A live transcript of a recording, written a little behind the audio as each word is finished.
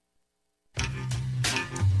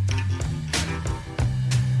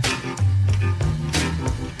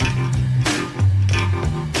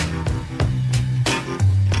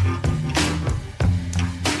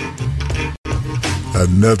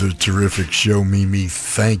Another terrific show, Mimi.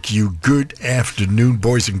 Thank you. Good afternoon,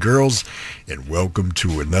 boys and girls, and welcome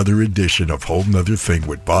to another edition of Whole 'Nuther Thing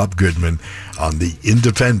with Bob Goodman on the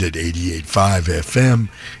independent 88.5 FM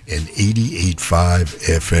and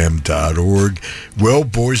 88.5fm.org. Well,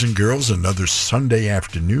 boys and girls, another Sunday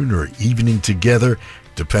afternoon or evening together,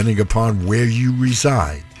 depending upon where you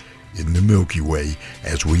reside in the Milky Way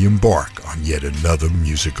as we embark on yet another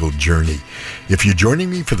musical journey. If you're joining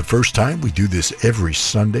me for the first time, we do this every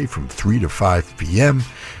Sunday from 3 to 5 p.m.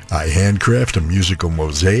 I handcraft a musical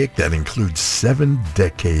mosaic that includes 7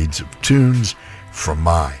 decades of tunes from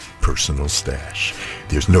my personal stash.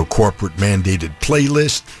 There's no corporate mandated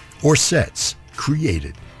playlist or sets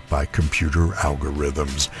created by computer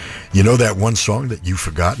algorithms. You know that one song that you've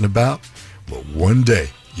forgotten about? Well, one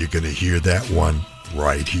day you're going to hear that one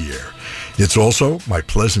right here. It's also my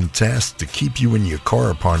pleasant task to keep you in your car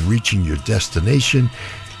upon reaching your destination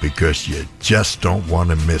because you just don't want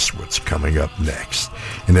to miss what's coming up next.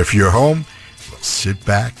 And if you're home, well, sit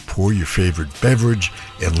back, pour your favorite beverage,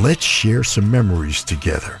 and let's share some memories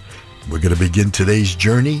together. We're going to begin today's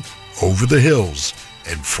journey over the hills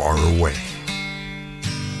and far away.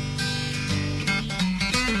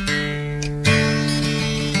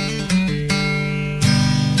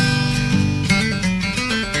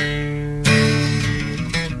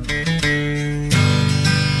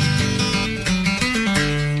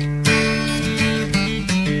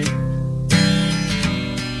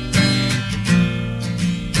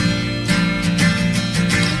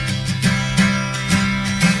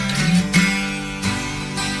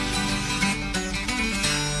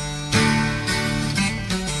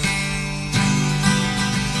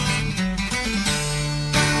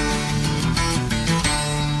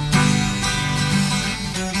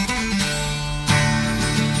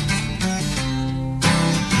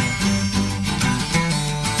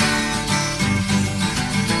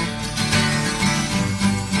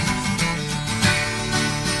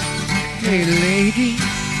 Hey lady,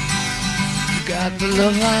 you got the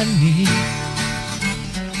love I need.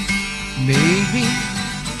 Maybe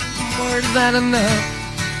more than enough.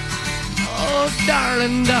 Oh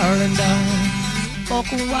darling, darling, darling,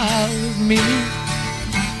 walk a while with me.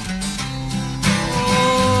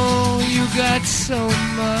 Oh, you got so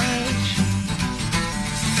much,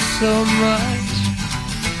 so much,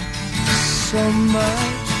 so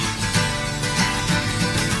much.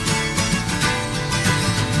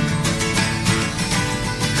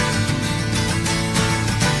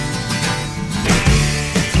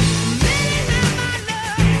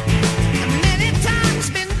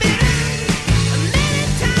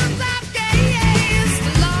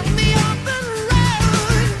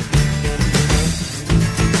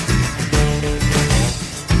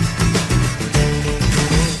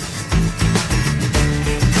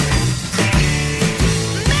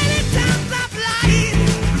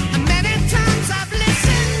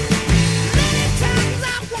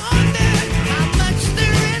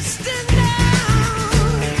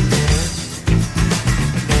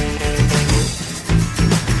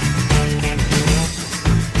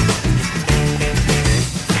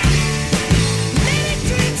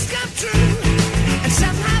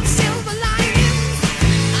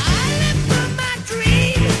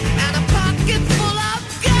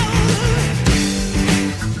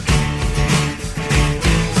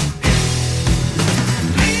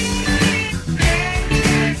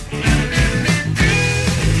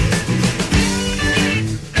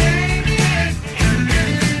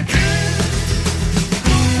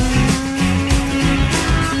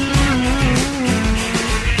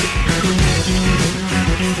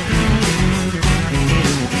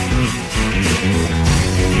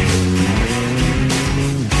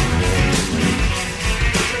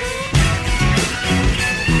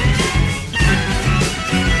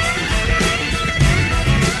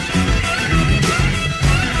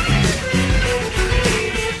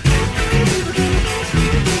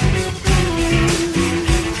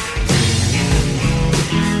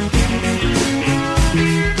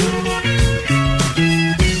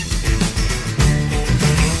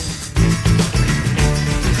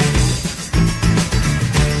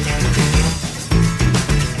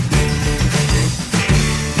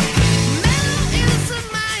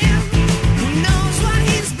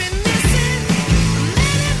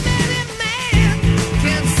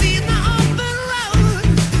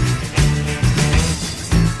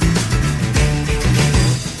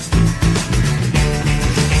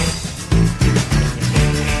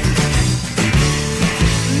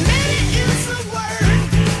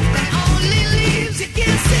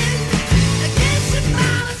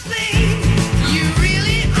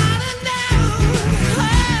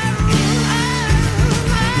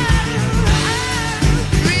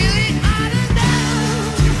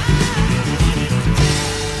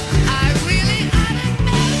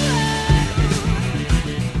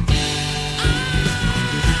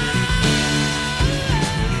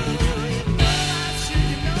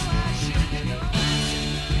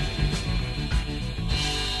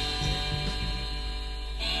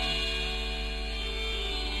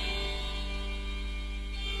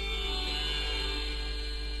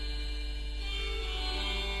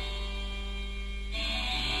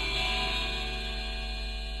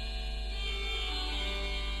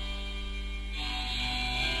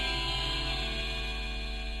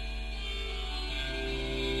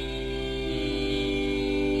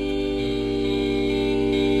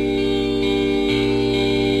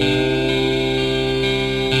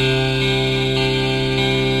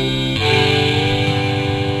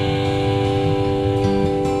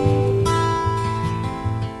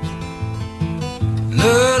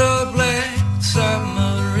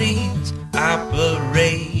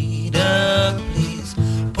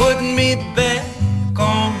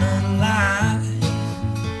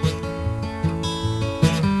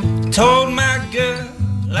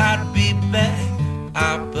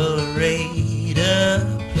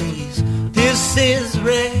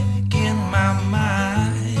 wrecking my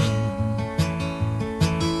mind.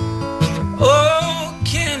 Oh,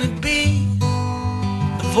 can it be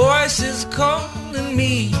the voices calling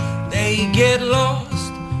me? They get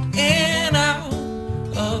lost and out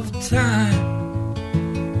of time.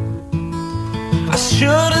 I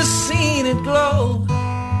should have seen it glow,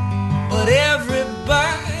 but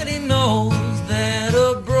everybody knows that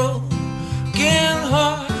a broken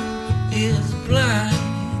heart is blind.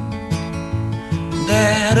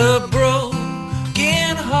 That a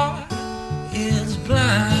broken heart is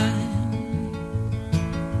blind.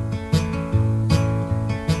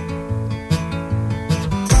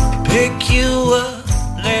 Pick you up,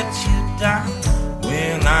 let you down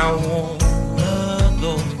when I wanna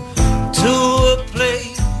go to a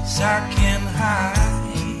place I can hide.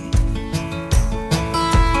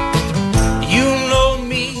 You know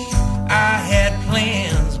me, I had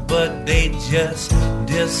plans, but they just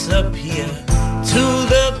disappear to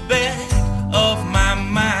the back of my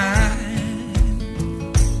mind.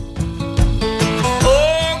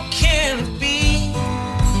 Oh, can it be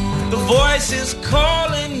the voices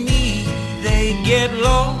calling me? They get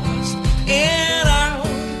lost and out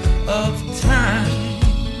of time.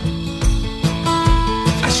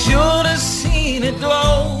 I should have seen it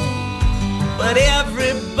glow, but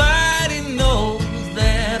everybody knows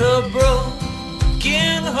that a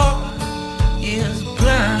broken heart is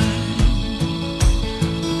blind.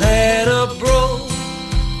 That a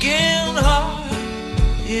broken heart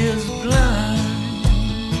is blind.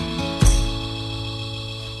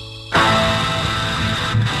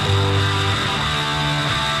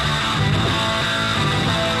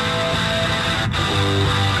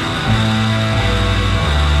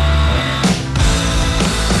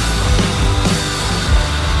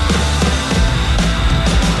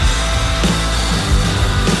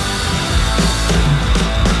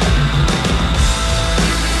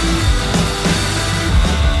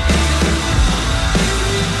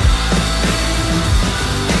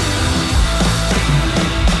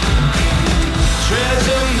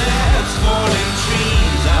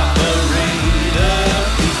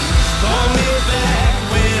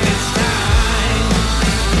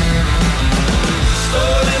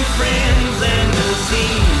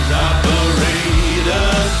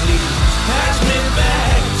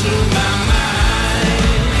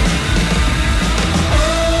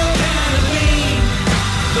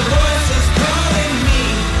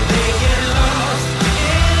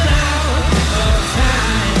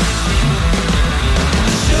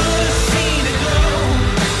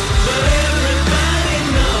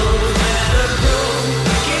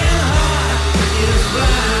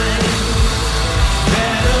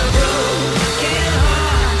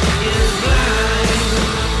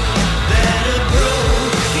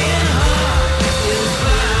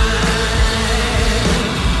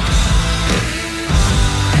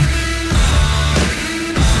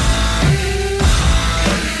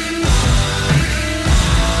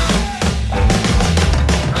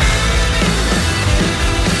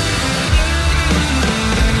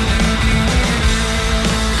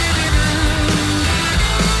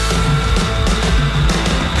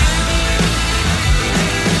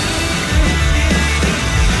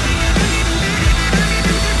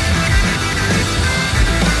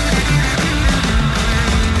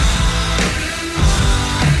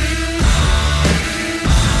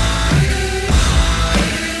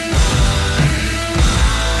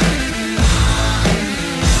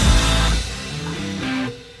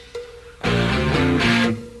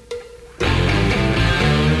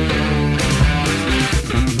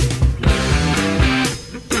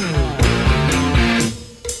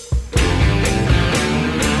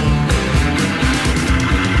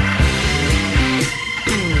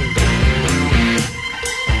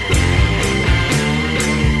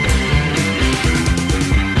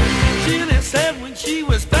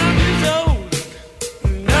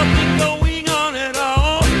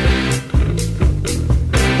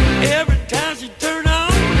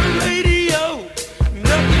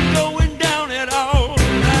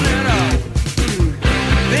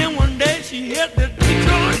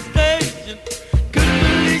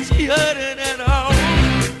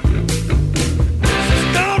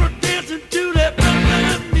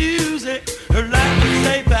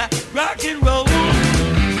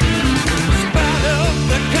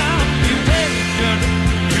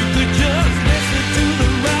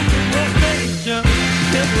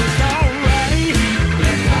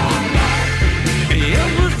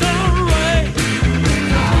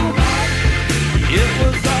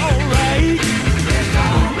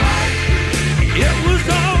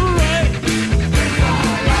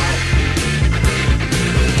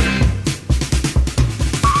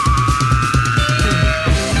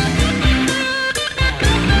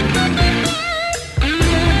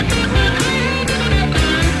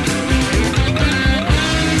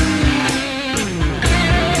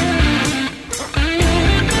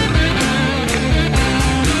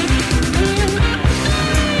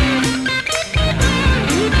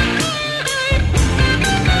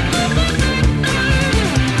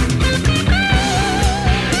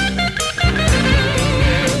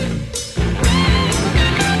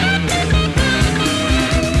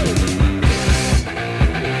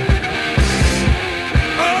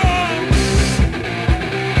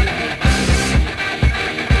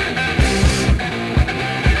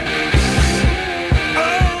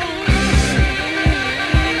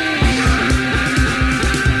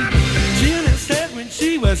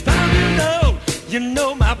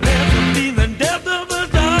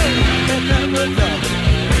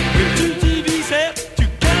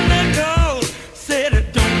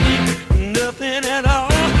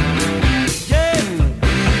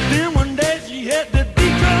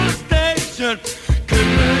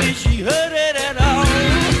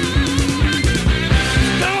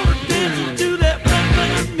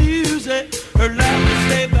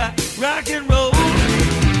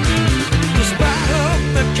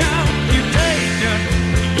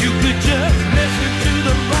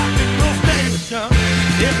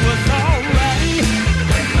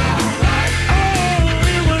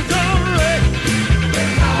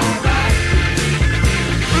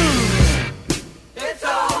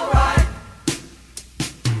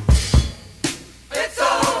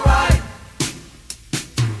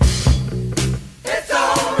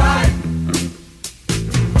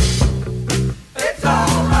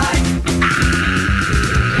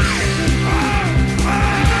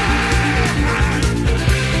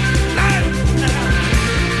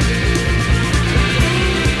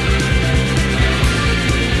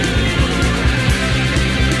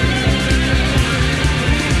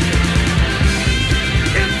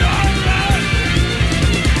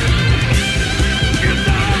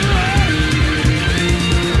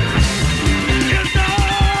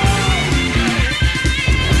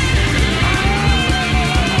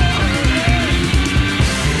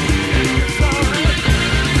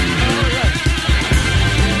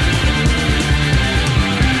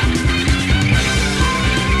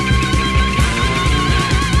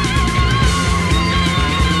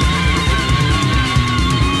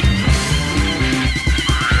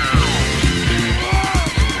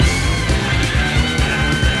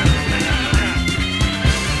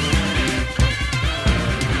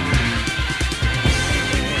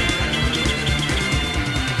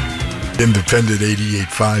 Independent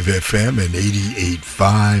 88.5 FM and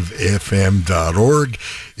 88.5fm.org.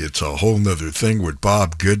 It's a whole nother thing with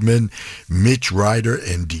Bob Goodman, Mitch Ryder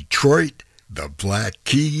and Detroit, the Black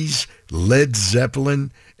Keys, Led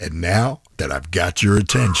Zeppelin, and now that I've got your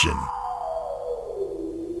attention.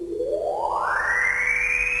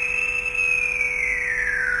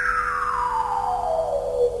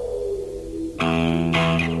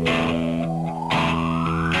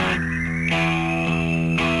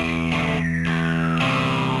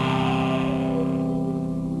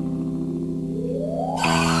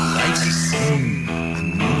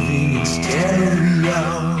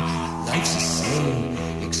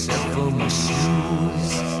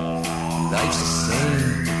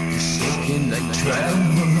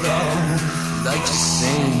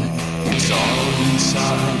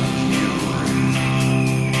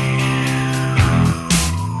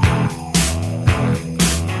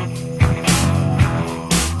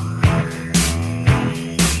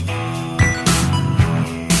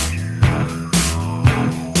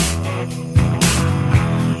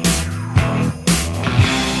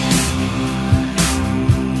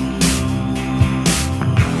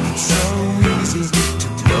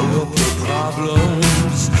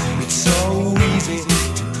 It's so easy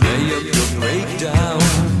to play up your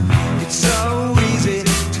breakdown.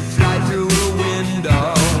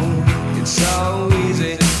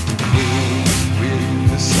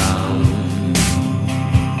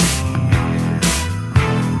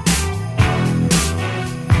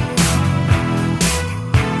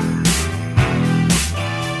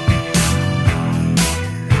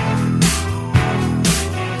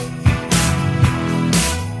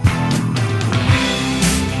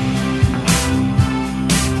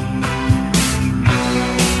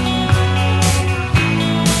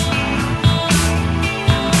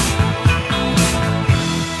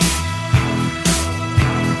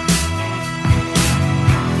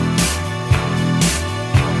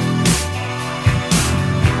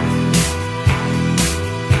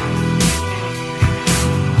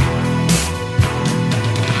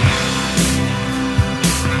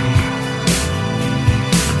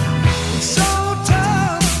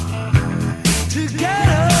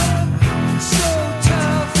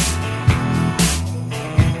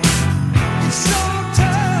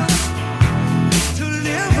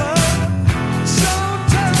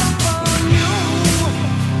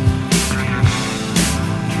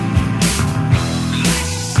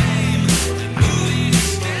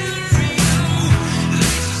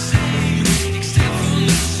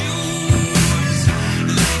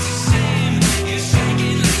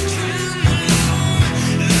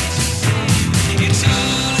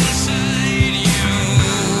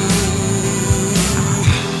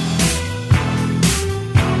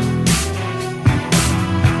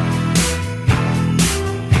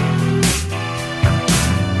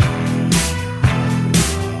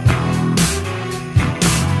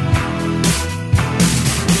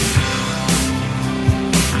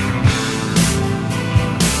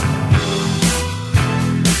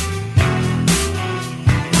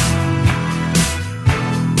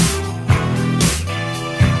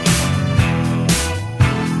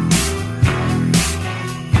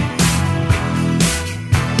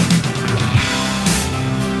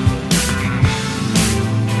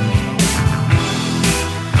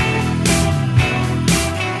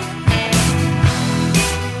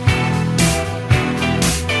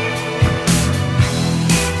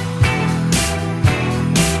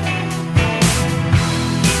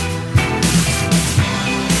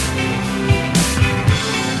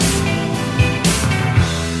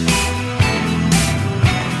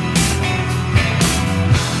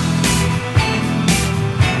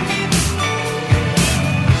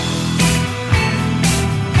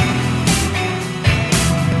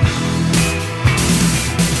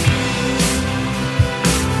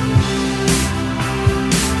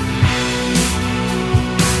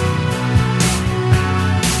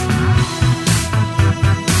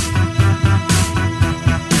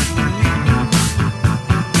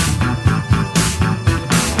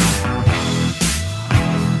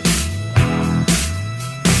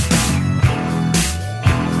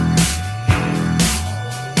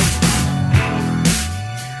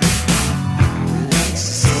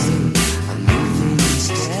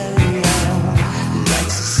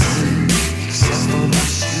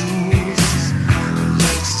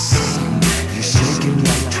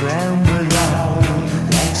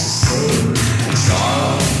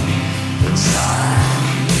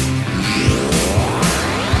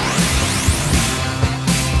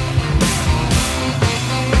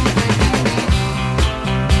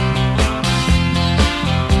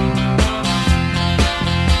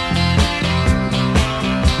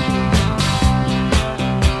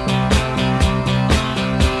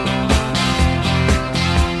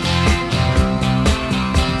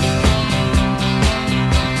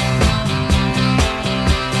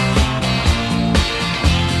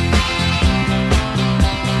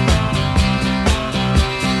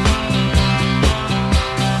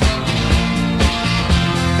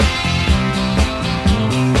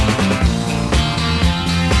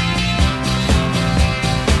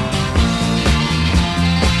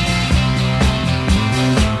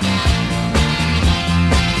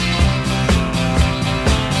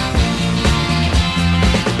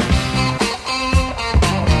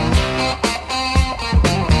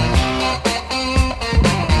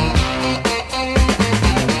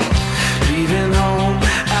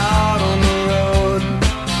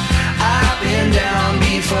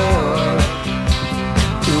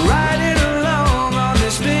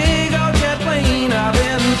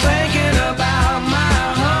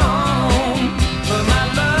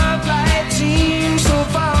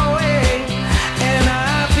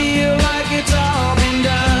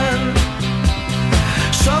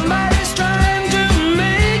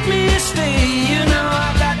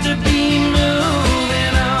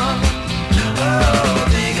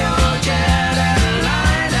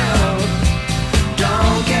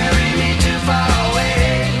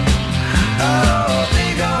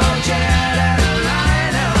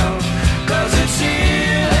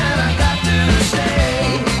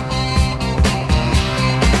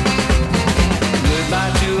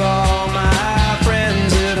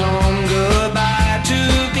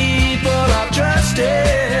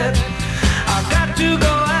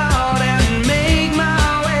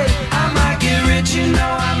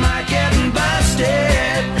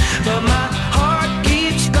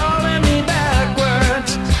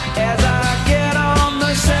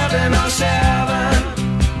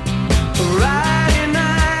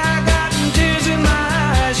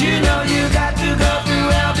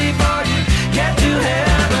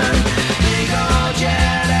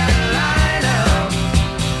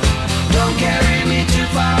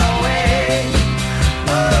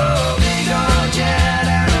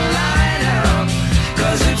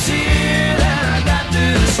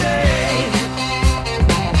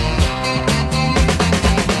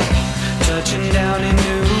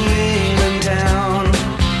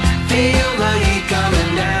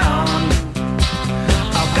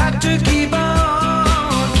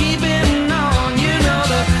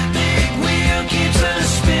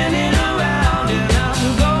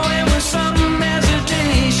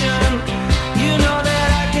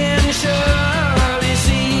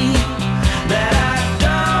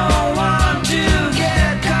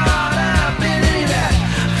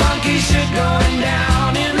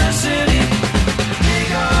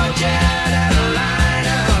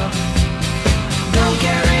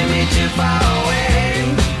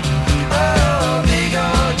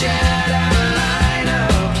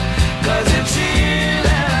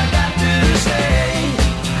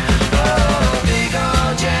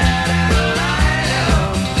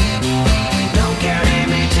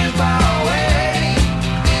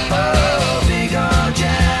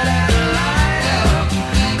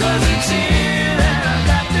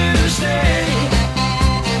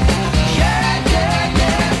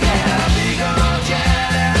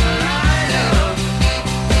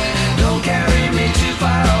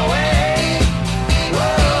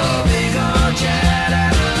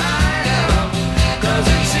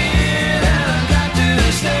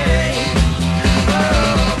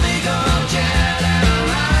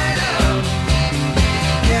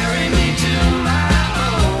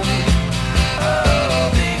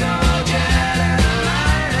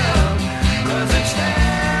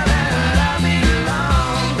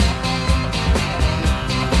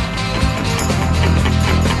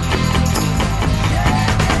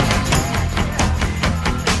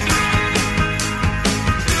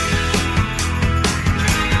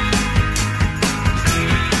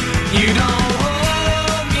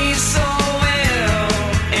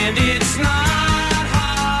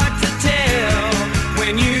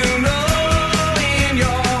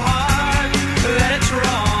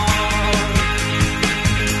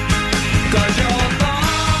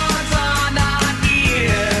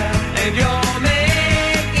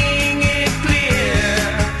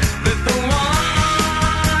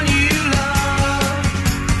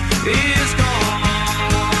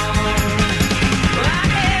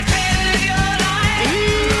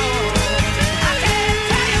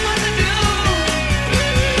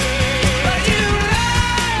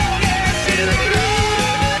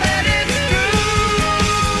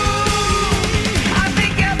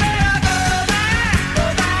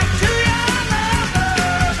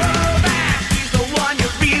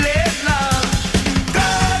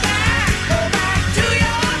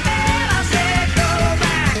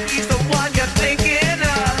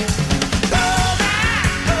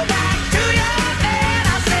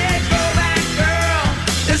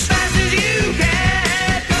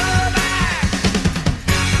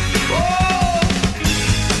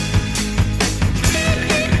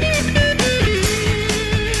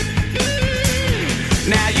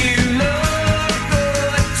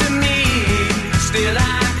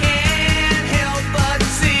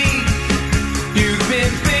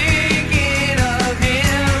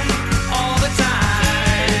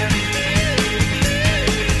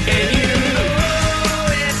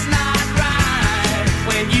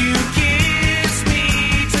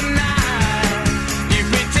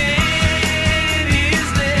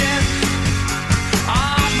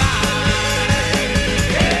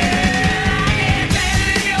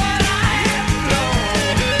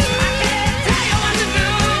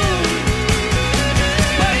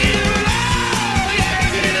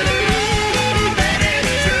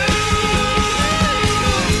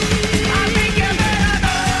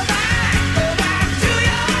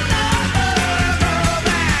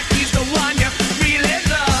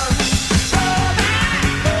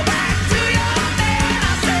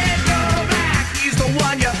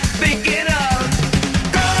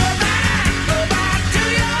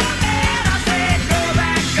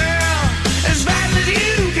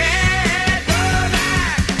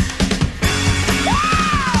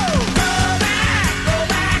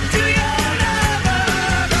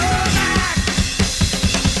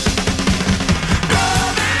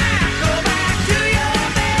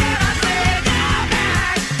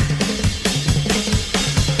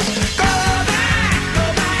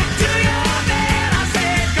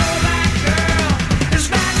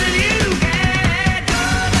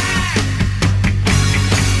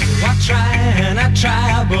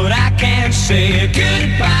 say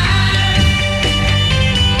goodbye.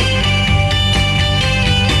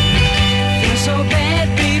 Feel so bad,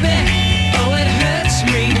 baby, oh it hurts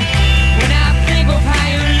me when I think of how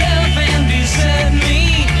you love and desert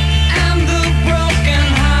me. I'm the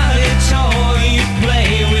broken-hearted toy you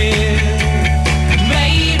play with,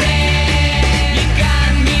 baby. You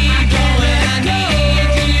got me going, I need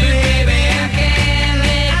you, baby. I can't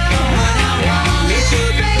let go. I want you,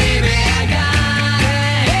 baby. I gotta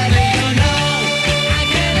have you know I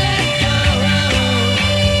can't let go.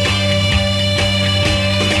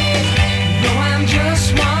 Though I'm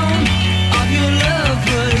just one of your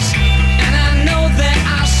lovers, and I know there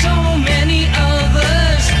are so many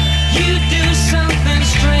others, you do something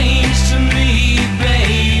strange to me,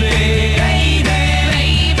 baby.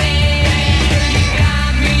 Baby, baby, you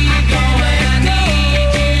got me going. I need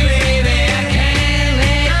you, baby. I can't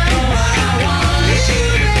let go. I want you,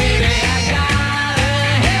 baby. I gotta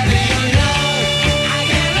have you know I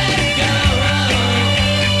can't let go.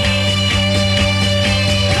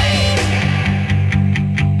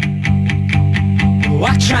 Oh,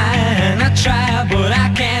 I try, but I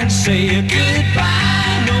can't say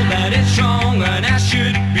goodbye. Know that it's wrong and I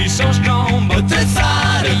should be so strong, but the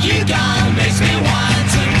thought of you gone makes me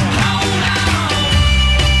want to hold on.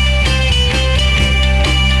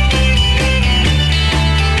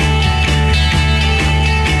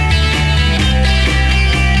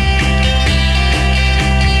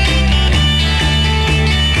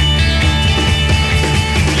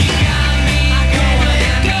 You got me going, I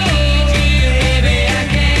need you, baby. I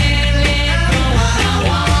can't let go. I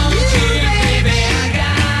want you, baby. I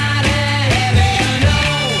gotta have you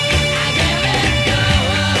know I can't let go.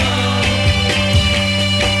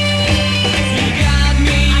 You got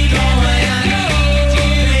me going, I need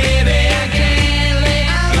you, baby. I can't let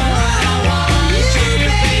go. I want you,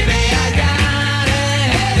 baby. I gotta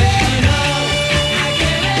have you know I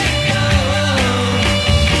can't let go.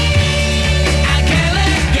 I can't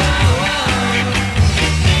let go.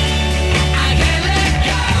 I can't let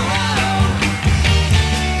go.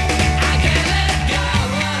 I can't let go.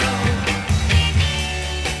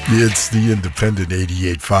 It's the independent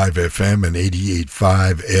 88.5 FM and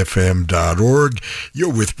 88.5fm.org.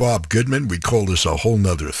 You're with Bob Goodman. We call this A Whole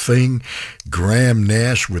Nother Thing. Graham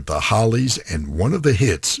Nash with the Hollies, and one of the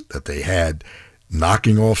hits that they had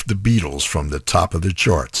knocking off the Beatles from the top of the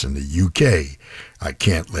charts in the UK, I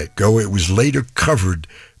Can't Let Go. It was later covered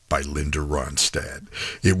by Linda Ronstadt.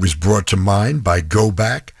 It was brought to mind by Go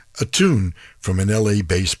Back, a tune from an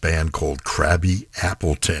LA-based band called Crabby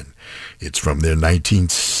Appleton. It's from their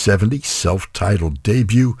 1970 self-titled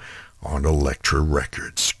debut on Elektra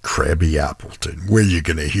Records. Crabby Appleton. Where you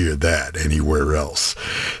going to hear that anywhere else?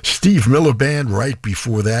 Steve Miller Band right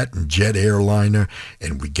before that, and Jet Airliner,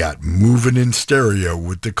 and we got Moving in Stereo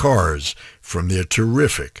with the Cars from their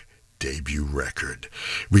terrific debut record.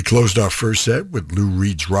 We closed our first set with Lou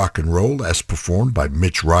Reed's Rock and Roll as performed by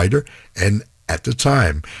Mitch Ryder, and at the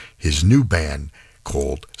time, his new band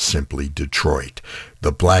called Simply Detroit.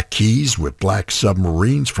 The Black Keys with Black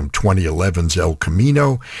Submarines from 2011's El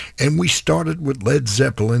Camino, and we started with Led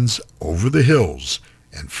Zeppelin's Over the Hills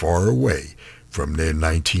and Far Away from their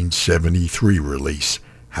 1973 release,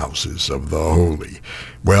 Houses of the Holy.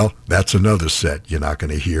 Well, that's another set you're not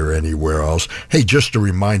going to hear anywhere else. Hey, just a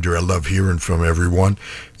reminder, I love hearing from everyone.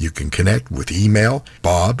 You can connect with email,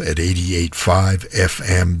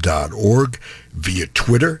 bob@885fm.org, via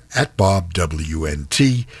Twitter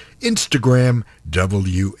 @BobWNT, Instagram,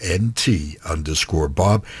 WNT_Bob,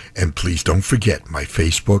 and please don't forget my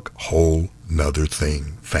Facebook Whole Nother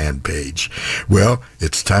Thing fan page. Well,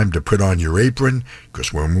 it's time to put on your apron,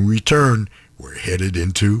 because when we return, we're headed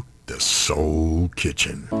into the Soul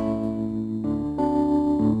Kitchen.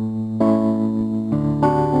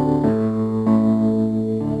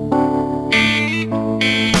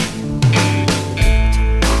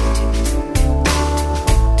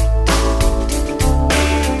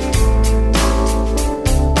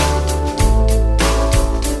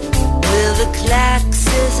 Well, the clock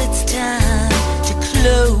says it's time to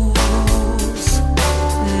close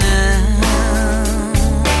now.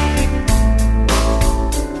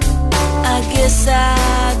 I guess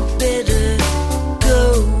I'd better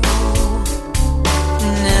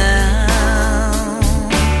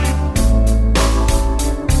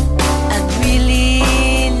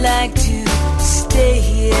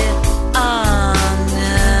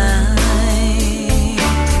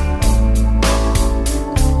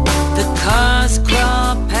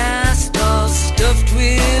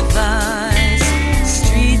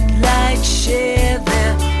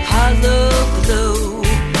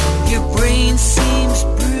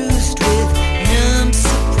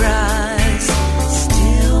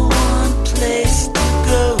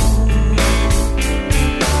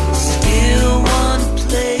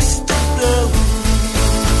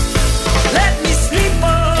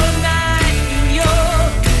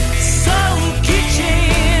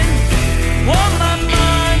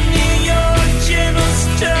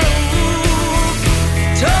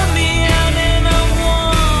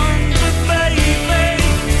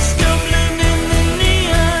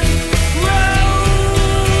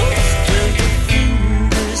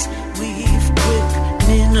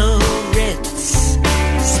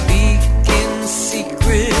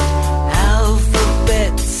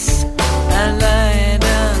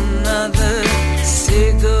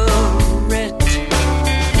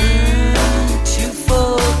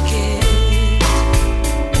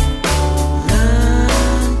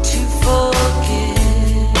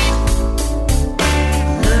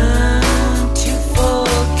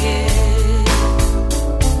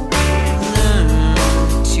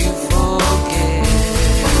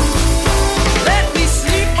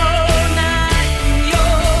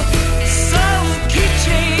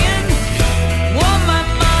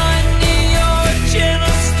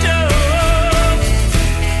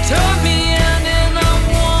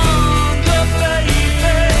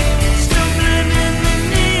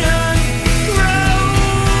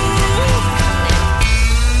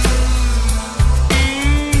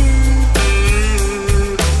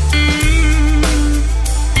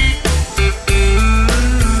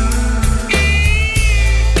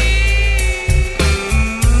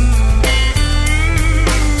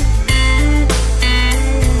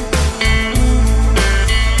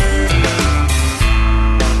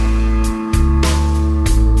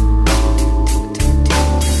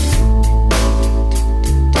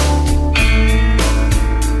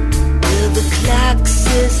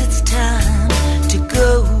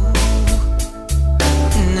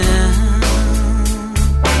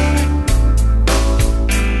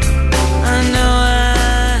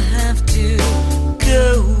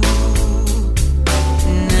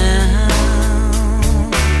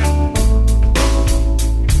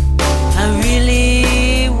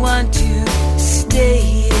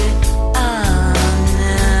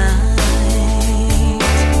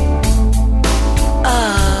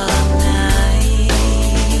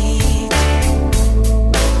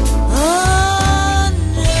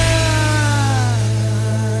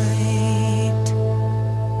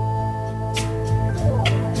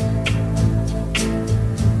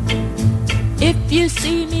If you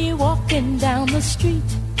see me walking down the street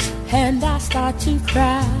and I start to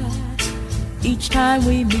cry each time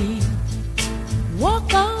we meet,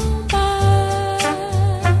 walk on by.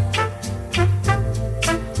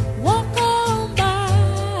 Walk on by.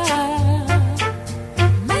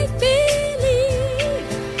 Make believe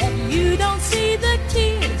that you don't see the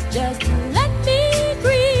tears. Just let me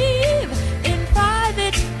grieve in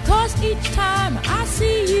private, 'cause each time I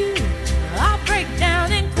see you, I break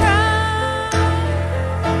down and cry.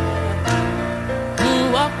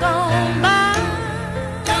 Walk on by.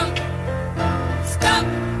 Don't stop.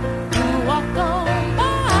 Walk on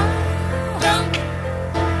by. Don't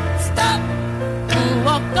stop.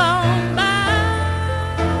 Walk on by.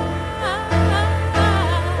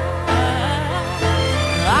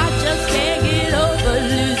 I just can't get over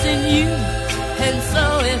losing you, and so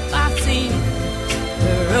if I seem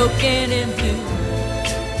broken and blue,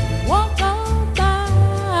 walk on by.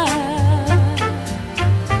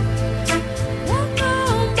 Walk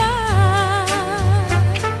on by.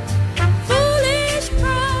 Foolish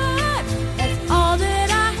pride, that's all that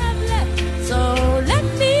I have left. So let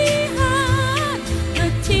me hide the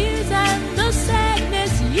tears and the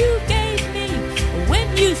sadness you gave me when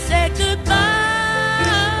you said goodbye.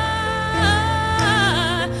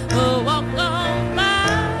 Oh, walk on by.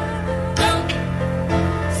 Don't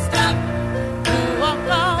stop. Walk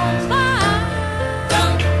on by.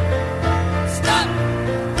 Don't stop.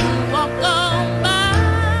 Walk on by.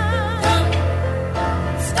 Don't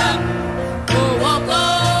stop. Walk on.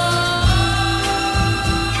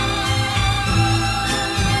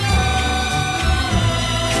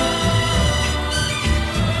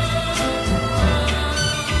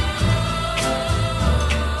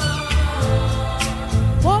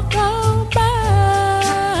 Walk on by.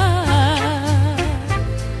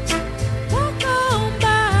 Walk on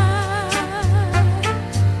by.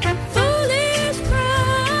 Foolish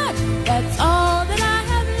pride, that's all that I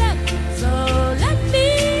have left. So let me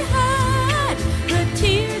hide the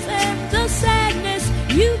tears and the sadness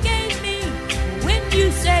you gave me when you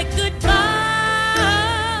said goodbye.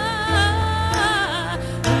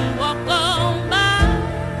 Walk on by.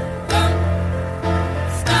 Don't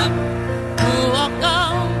stop. Walk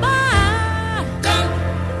on by. Don't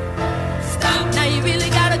stop. Now you really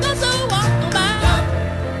gotta go, so walk on by.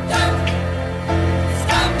 Don't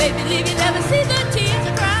stop. Baby, leave you never see the tears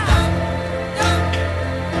I cry. Don't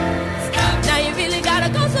stop. Now you really gotta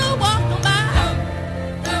go, so walk on by.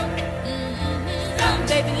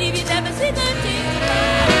 Baby, leave you never see the tears I cry.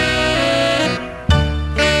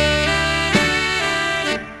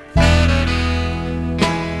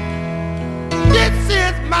 This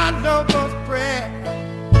is my lover's prayer.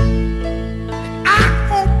 I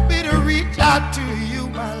hope it'll reach out to you,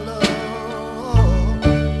 my love.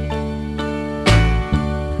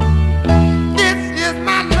 This is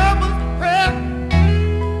my lover's prayer,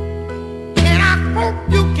 and I hope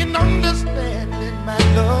you can understand it, my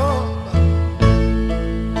love.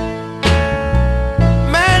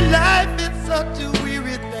 My life is such a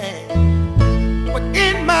weary thing, but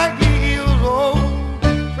in my ears, oh,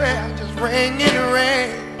 prayer just rang and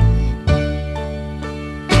rang.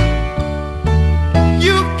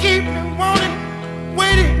 You keep me wanting,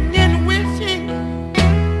 waiting and wishing,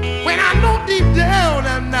 when I know deep down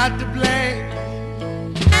I'm not to blame.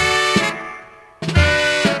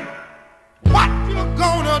 What you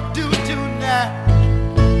gonna do tonight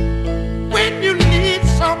when you need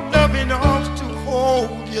some loving arms to hold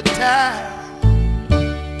you tight?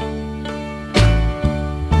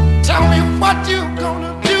 Tell me what you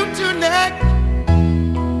gonna do tonight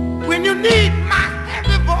when you need my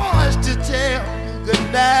heavy voice to tell you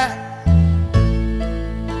goodnight.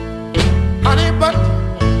 Honey, but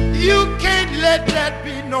you can't let that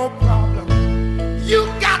be no problem. You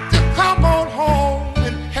got to come on home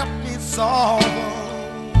and help me solve them.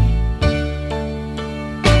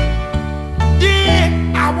 Yeah,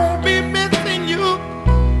 I won't be missing you.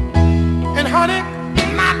 And honey,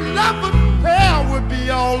 my love and prayer would be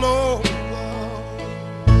all over.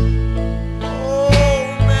 Oh,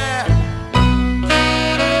 man.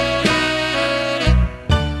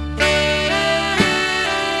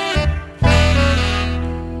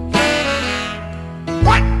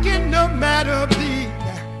 What can the matter be?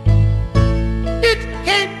 It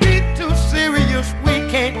can't be too serious.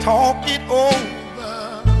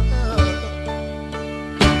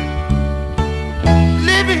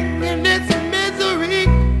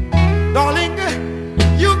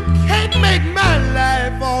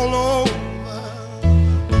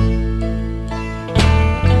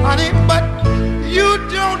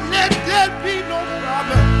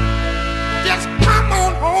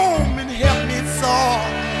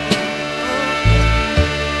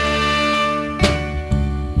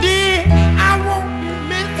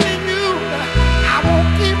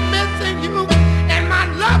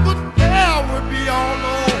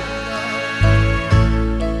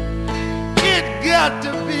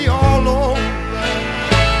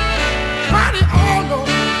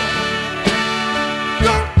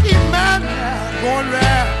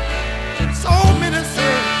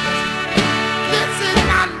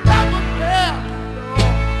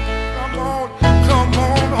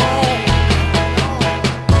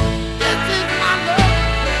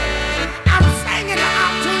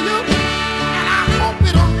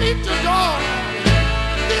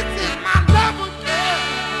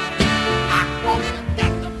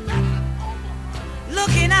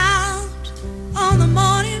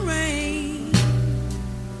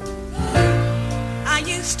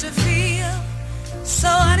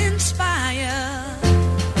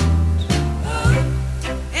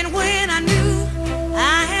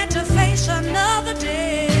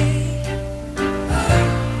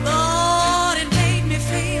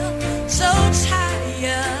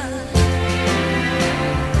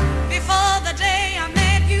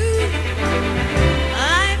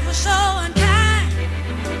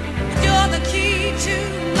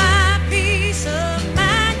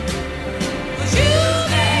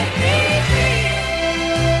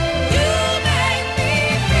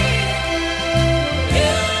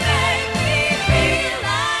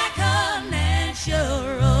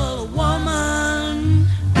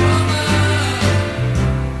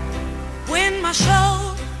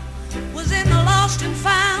 lost and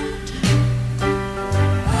found.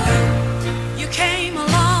 You came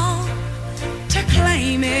along to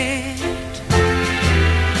claim it.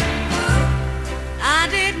 I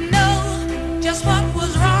didn't know just what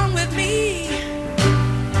was wrong with me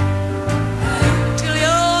till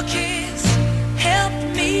your kiss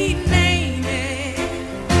helped me name it.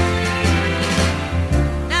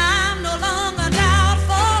 Now I'm no longer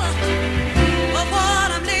doubtful of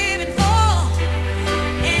what I'm living for,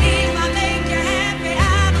 and if I make you happy,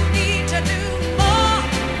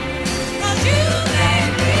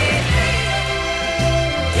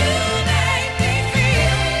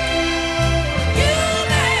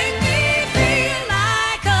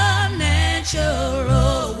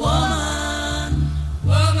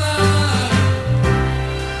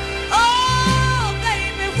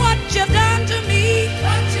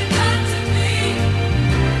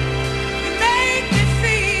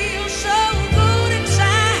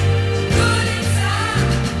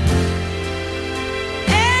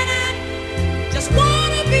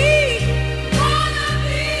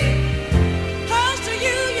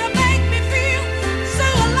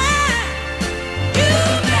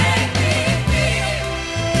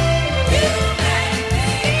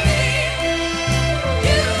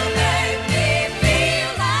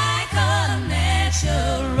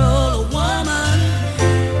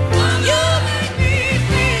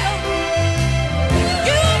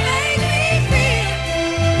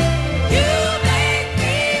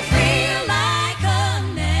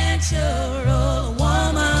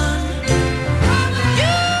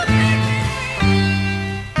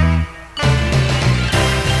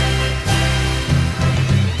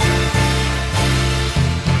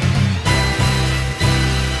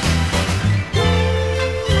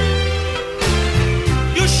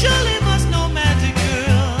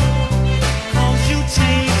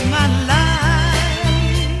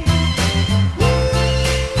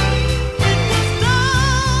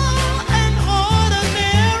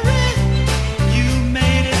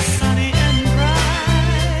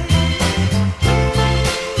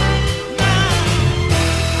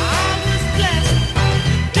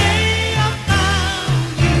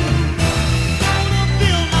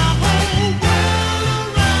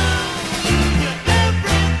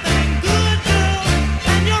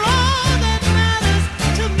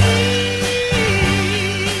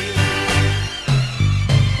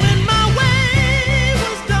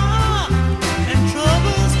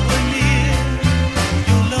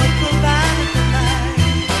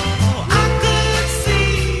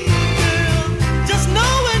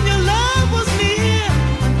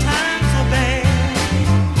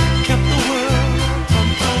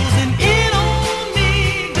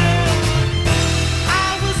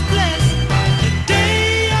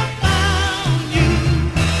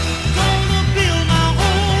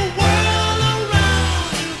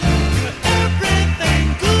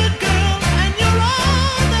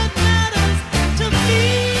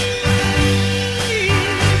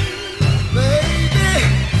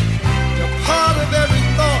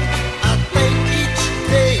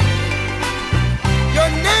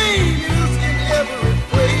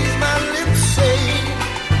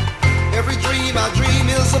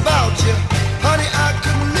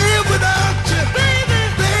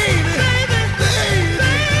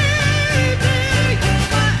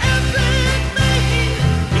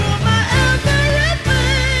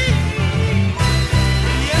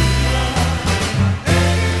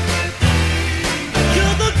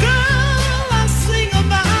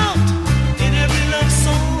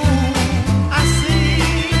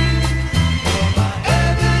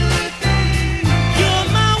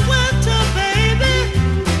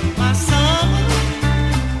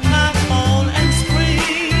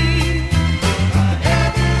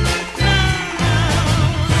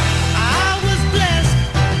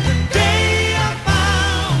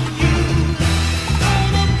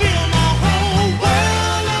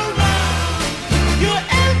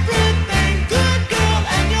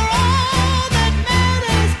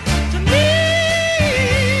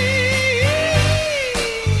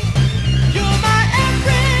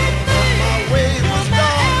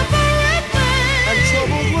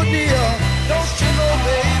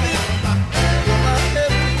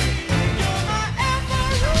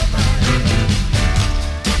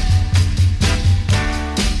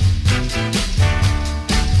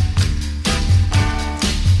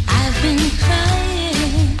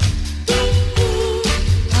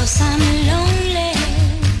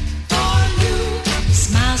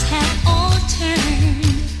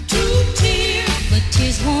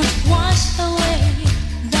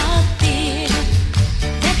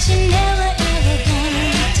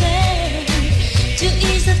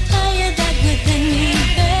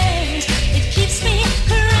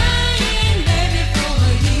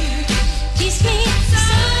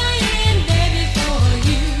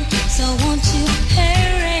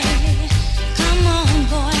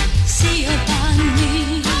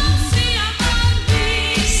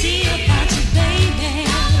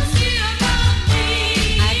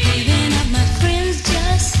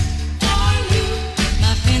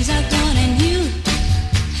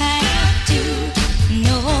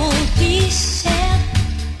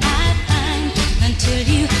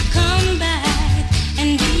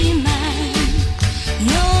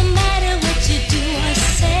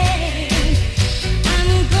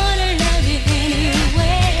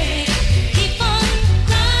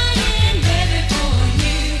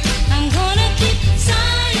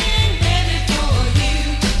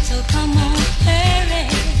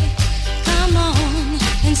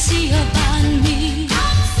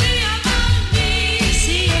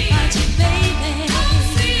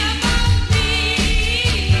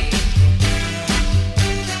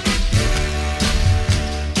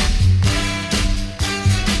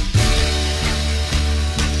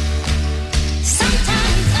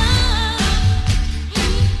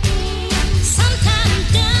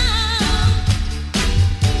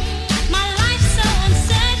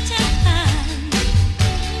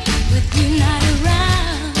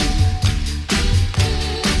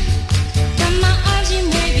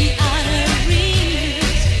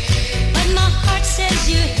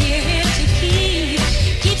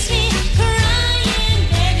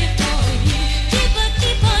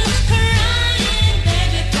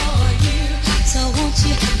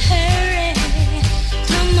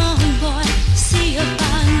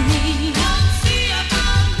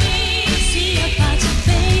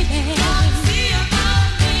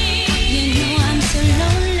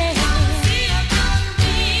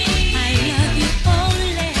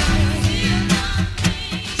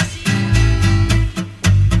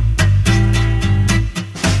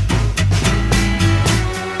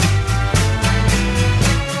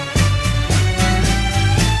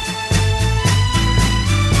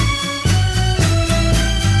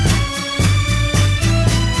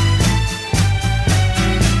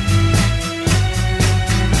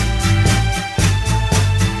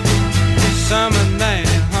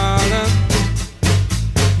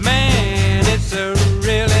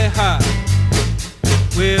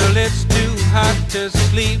 to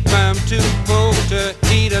sleep, I'm too poor to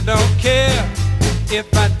eat. I don't care if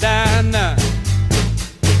I die now.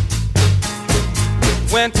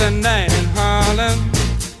 Winter night in Harlem,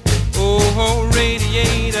 oh,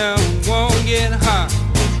 radiator won't get hot.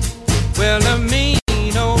 Well, the mean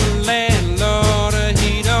old landlord,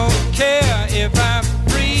 he don't care if I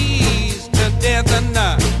freeze to death or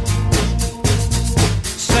not.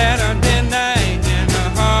 Saturday night in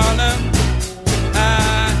Harlem,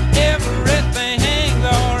 everything hangs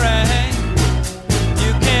alright.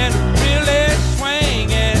 You can really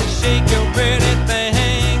swing and shake your pretty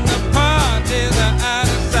thing. The parties are out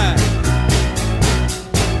of sight.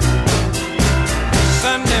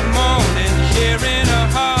 Sunday morning here in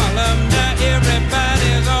Harlem, now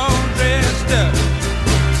everybody's all dressed up.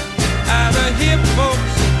 All the hip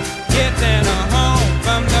folks getting home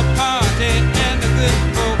from the party, and the good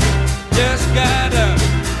folks just got up.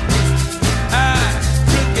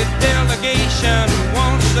 Crooked delegation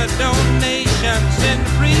wants a donation. Send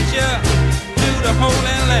the preacher to the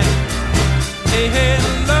Holy Land. Hey, hey,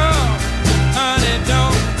 Lord, honey,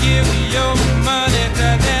 don't give your money to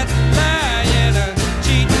that lying,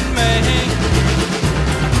 cheating man.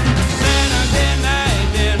 Saturday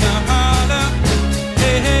night in Harlem,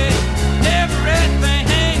 hey, hey, everything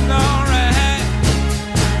hangs alright.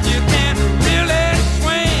 You can really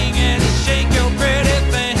swing and shake your pretty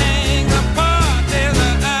thing. The parties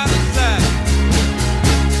are out of sight.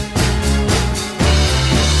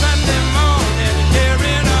 Sunday morning here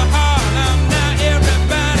in Harlem, now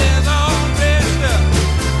everybody's all dressed up.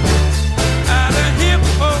 All the hip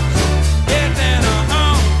folks getting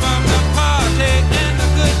home from the party, and the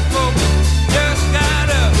good folks just got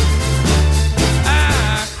up.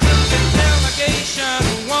 Crooked delegation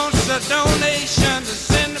wants a donation to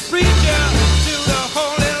send the preacher to the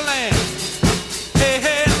Holy Land. Hey,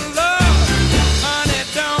 hey, Lord, honey,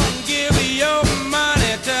 don't give your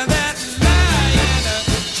money to that lying,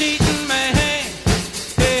 cheating man. Hey,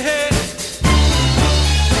 hey, hey,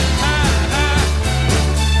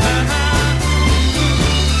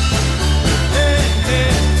 hey,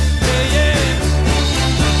 hey, yeah.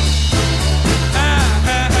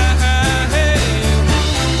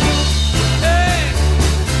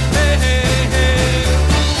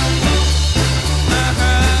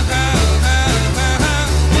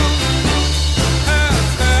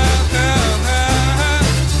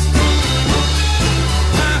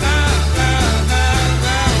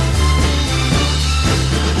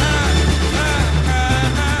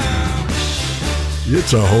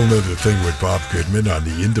 It's a whole nother thing with Bob Goodman on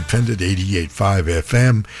the independent 88.5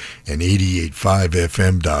 FM and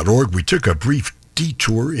 88.5fm.org. We took a brief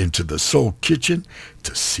detour into the Soul Kitchen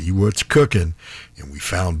to see what's cooking, and we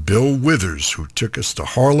found Bill Withers, who took us to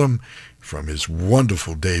Harlem from his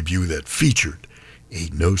wonderful debut that featured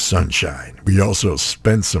Ain't No Sunshine. We also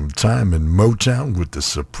spent some time in Motown with the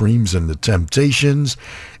Supremes and the Temptations,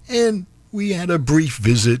 and we had a brief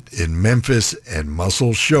visit in Memphis and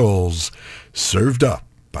Muscle Shoals, served up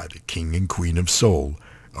by the King and Queen of Soul,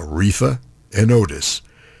 Aretha and Otis,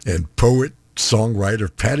 and poet-songwriter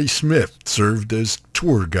Patti Smith served as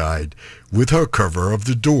tour guide with her cover of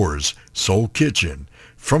The Doors' Soul Kitchen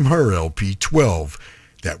from her LP 12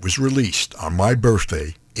 that was released on my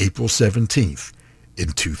birthday, April 17th,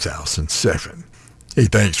 in 2007. Hey,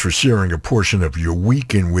 thanks for sharing a portion of your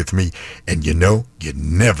weekend with me. And you know, you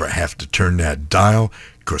never have to turn that dial,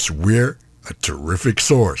 because we're a terrific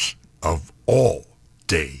source of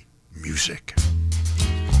all-day music.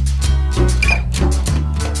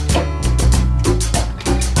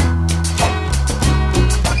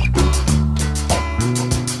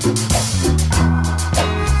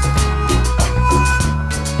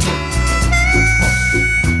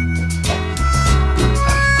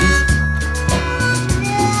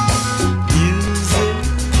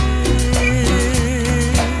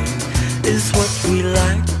 Is what we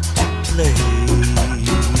like to play.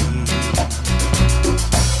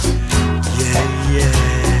 Yeah,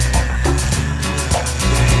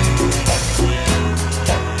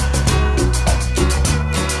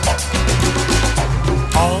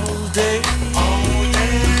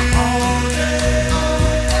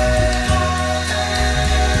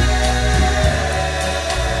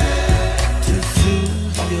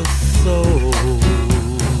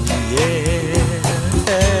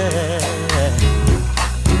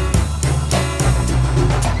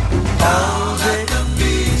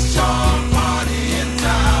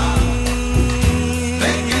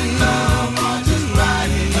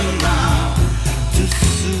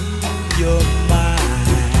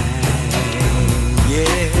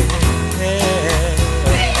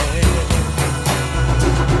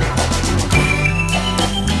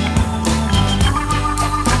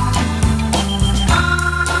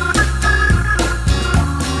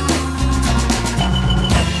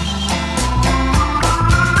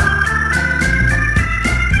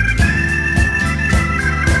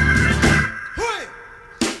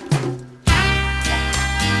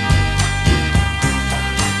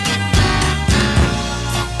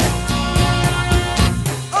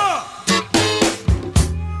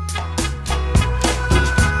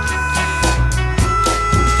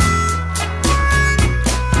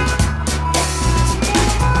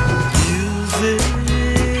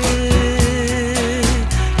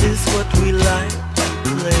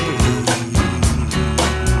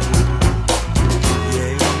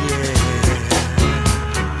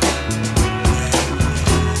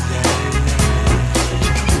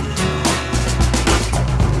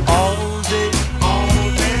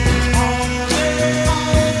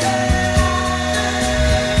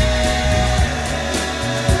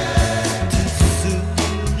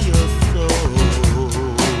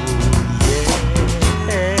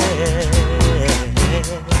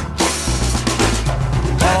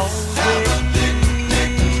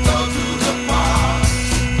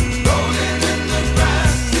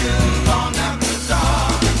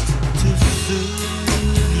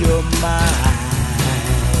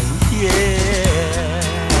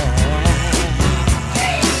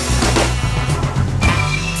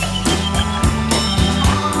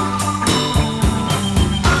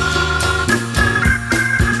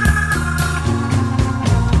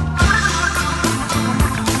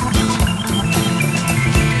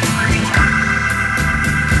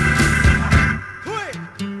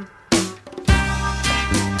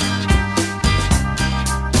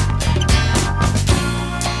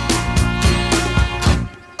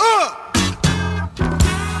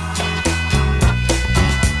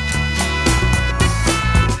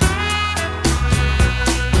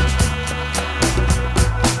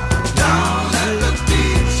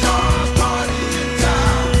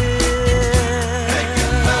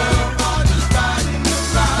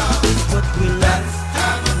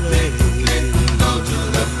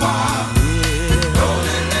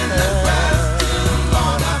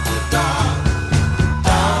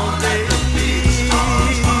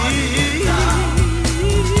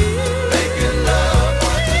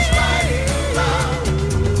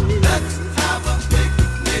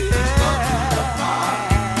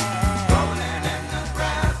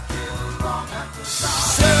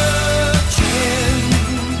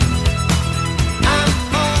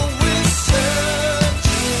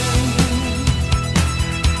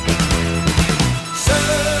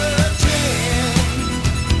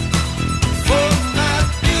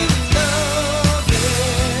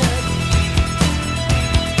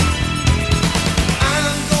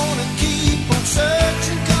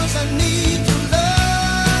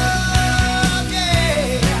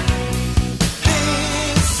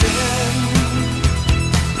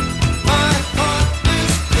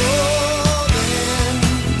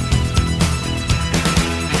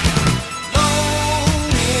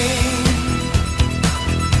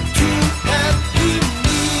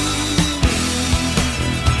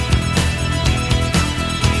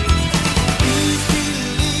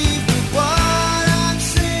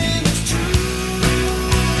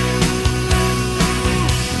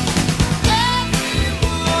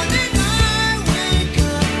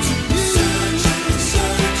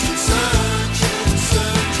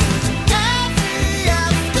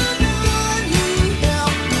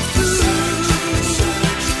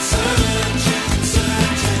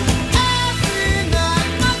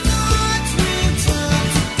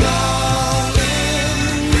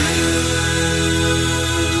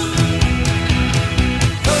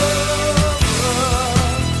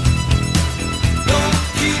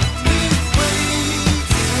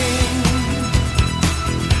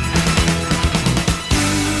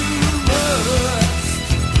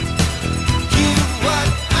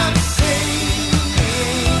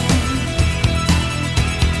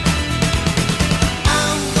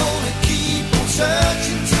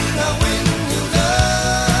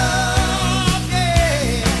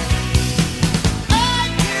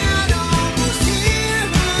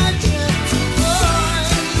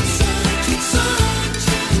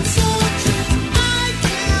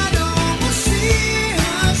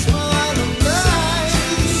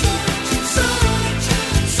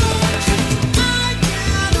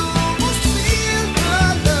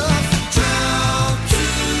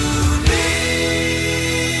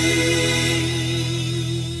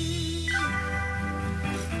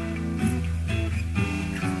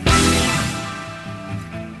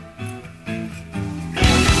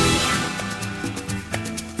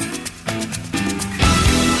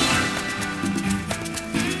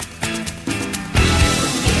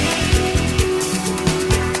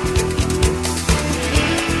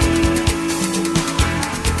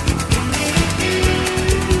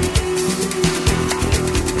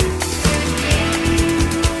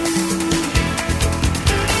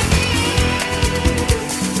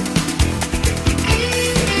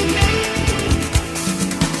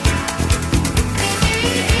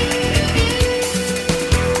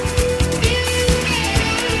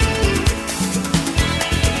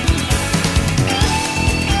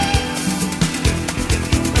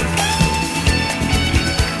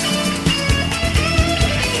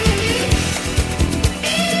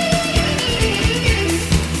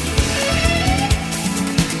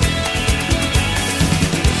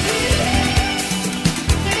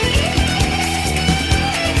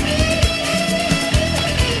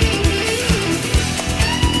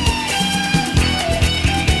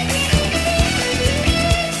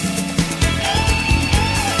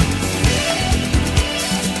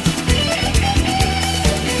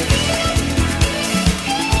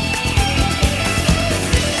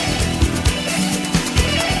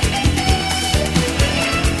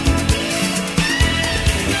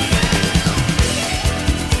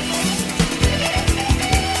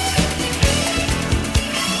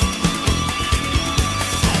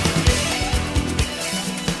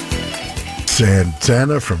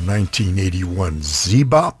 Santana from 1981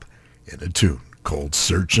 Z-Bop and a tune called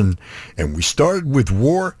Searchin'. And we started with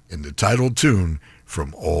War and the title tune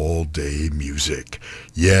from All Day Music.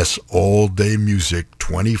 Yes, All Day Music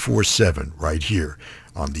 24/7 right here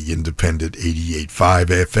on the independent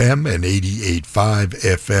 88.5 FM and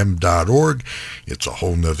 88.5fm.org. It's a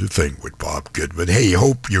whole nother thing with Bob Goodman. Hey,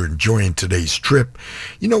 hope you're enjoying today's trip.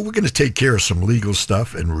 You know, we're going to take care of some legal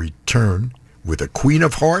stuff and return with a Queen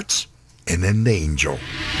of Hearts and an Angel.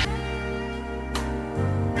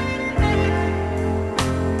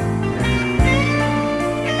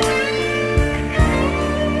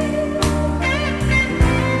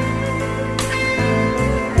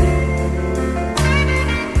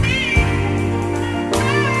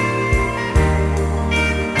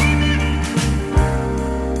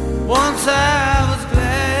 Once I was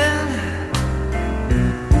glad,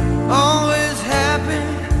 always happy,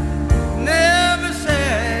 never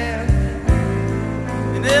sad,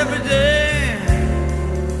 and every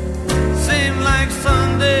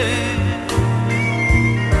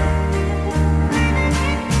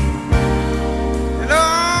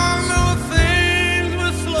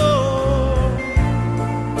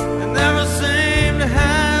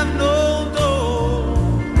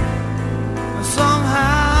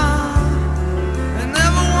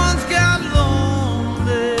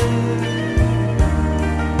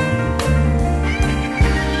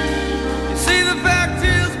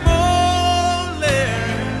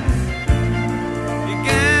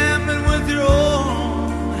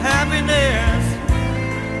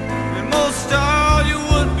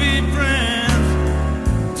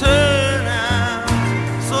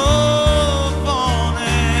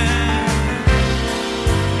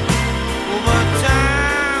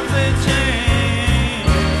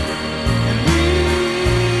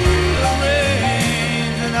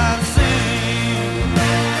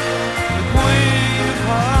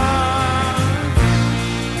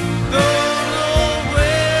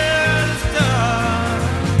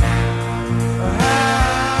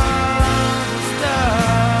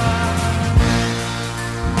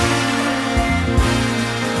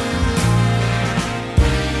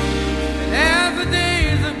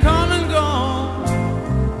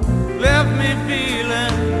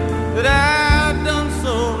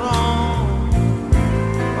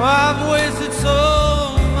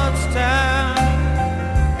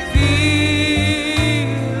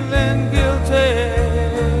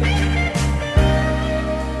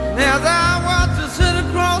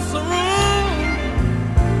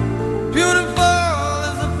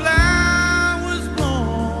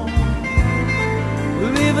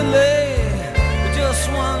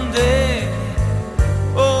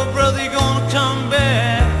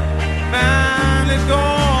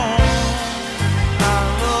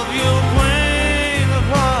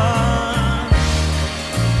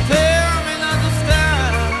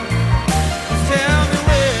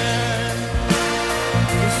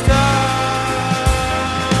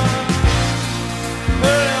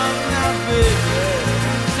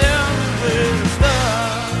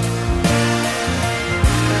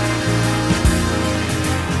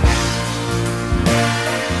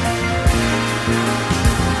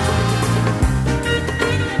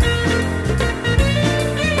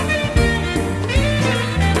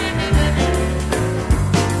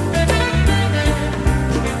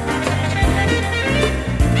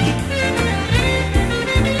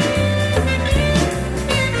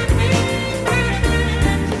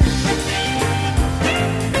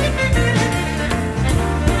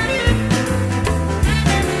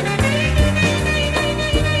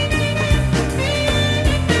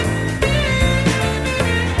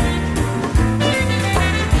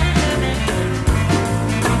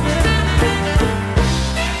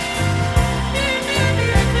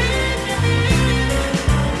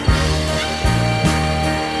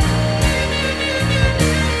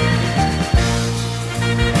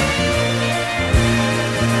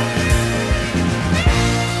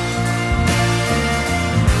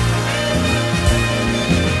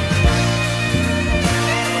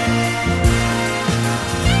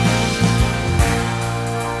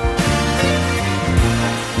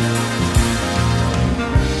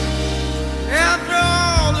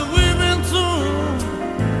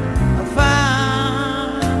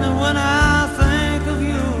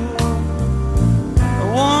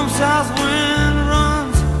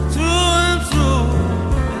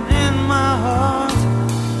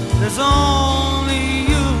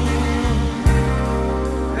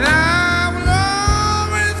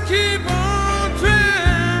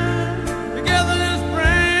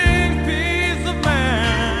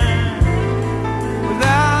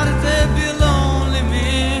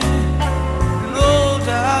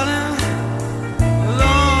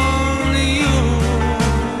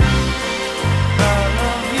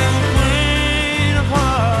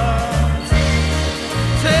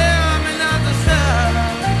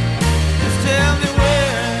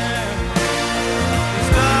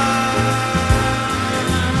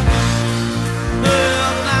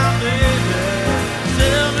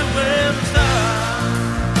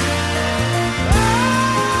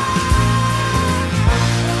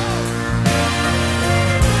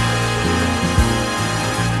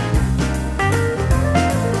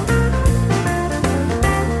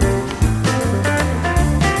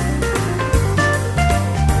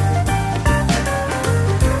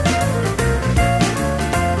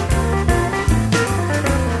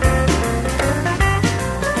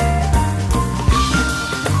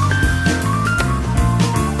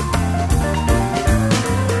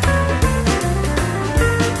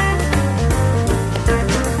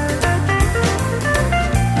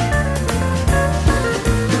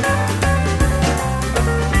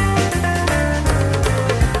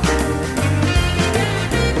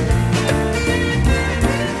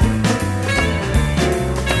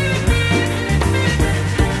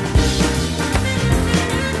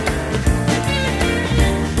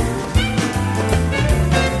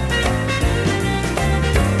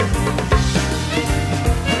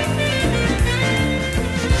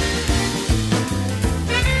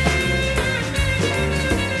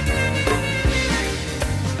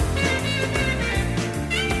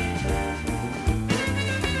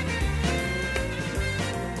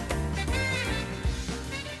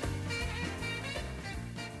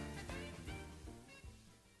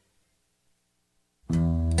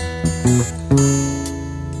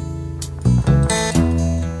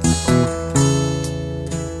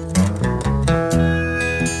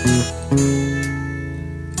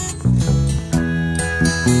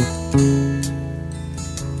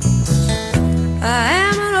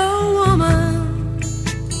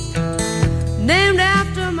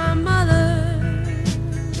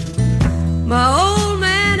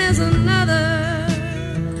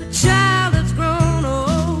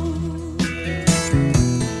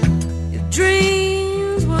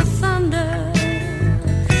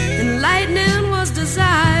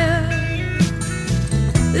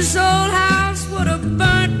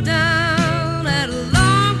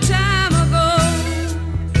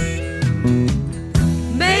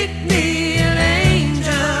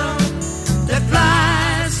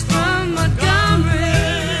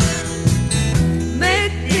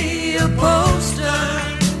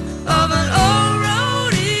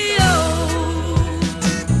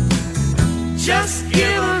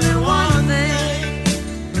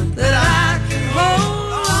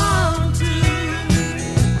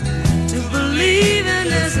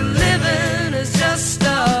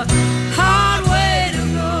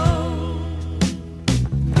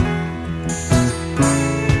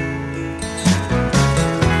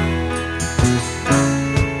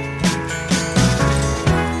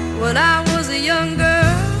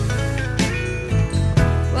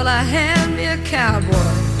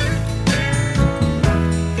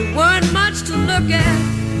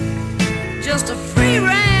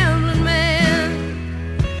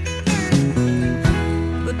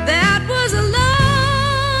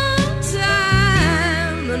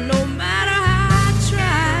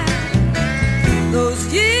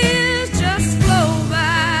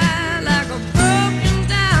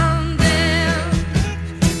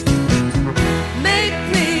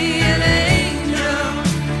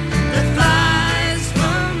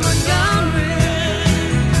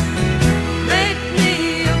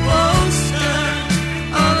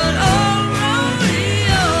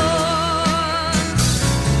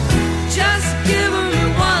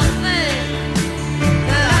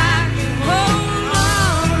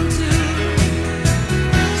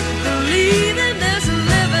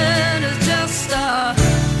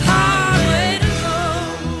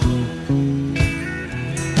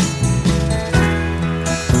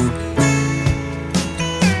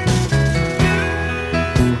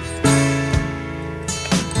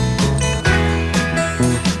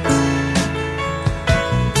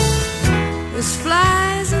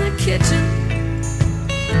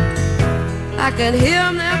can hear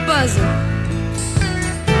them there buzzing,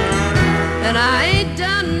 and I ain't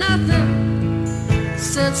done nothing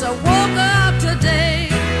since I woke up today.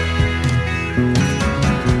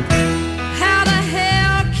 How the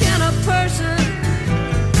hell can a person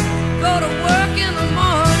go to work in the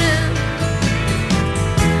morning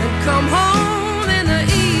and come home in the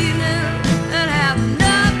evening and have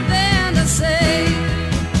nothing to say?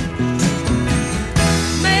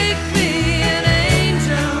 Make me an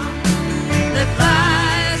angel that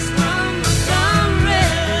flies from Montgomery.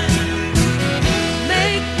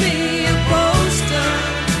 Make me a poster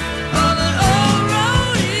of an old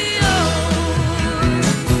rodeo.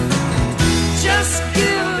 Just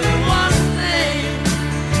give me one thing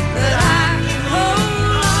that I can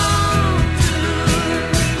hold on to.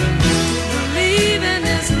 Believe in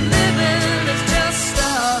this living is just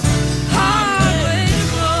a hard way to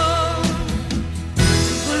go.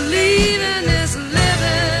 Believe in this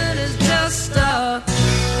living is just a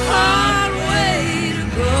hard way to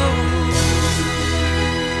go.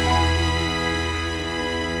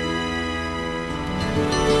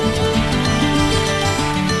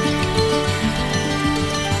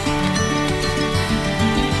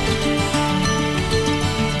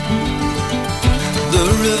 The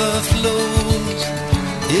river flows,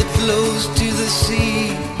 it flows to the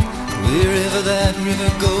sea. Wherever that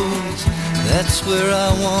river goes, that's where I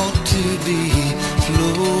want to be.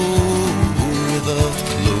 Flow, river,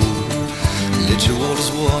 flow. Let your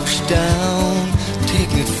waters wash down.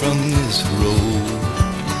 Take me from this road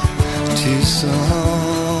to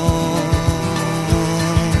some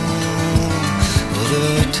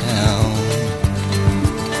other town.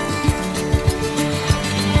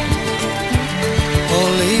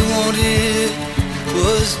 All they wanted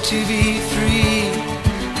was to be free,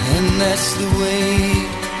 and that's the way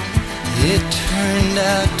it turned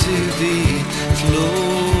out to be. Flow,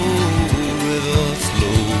 river,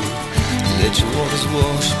 flow. Let your waters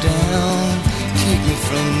wash down. Take me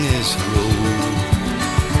from this road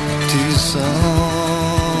to some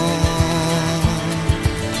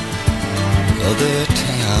other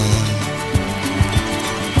town.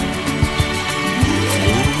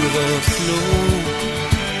 Flow, river, flow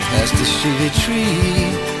past the shady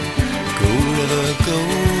tree. Go river, go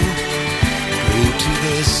to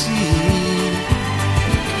the sea.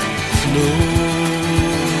 Flow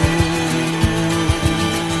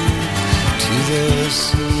to the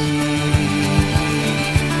sea.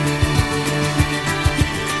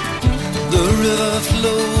 The river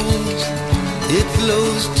flows, it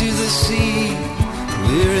flows to the sea.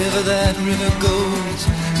 Wherever that river goes,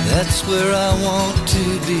 that's where I want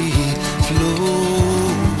to be. Flow,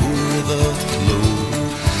 river, flow.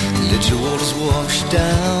 Let your waters wash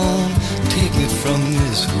down. Take me from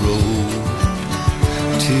this road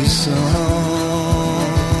to some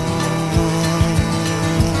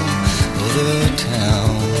other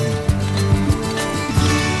town.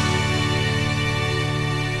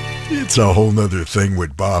 It's a whole nother thing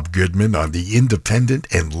with Bob Goodman on the independent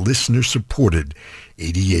and listener-supported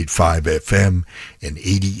 88.5 FM and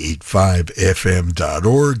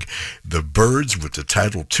 88.5fm.org. The Byrds with the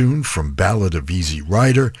title tune from Ballad of Easy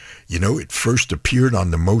Rider. You know, it first appeared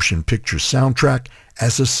on the motion picture soundtrack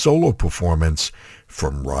as a solo performance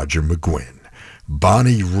from Roger McGuinn.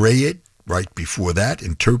 Bonnie Raitt, right before that,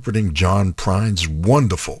 interpreting John Prine's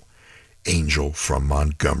wonderful Angel from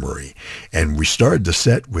Montgomery. And we started the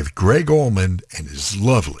set with Gregg Allman and his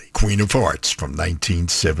lovely Queen of Hearts from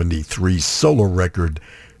 1973's solo record,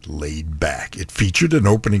 Laid Back. It featured an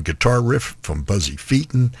opening guitar riff from Buzzy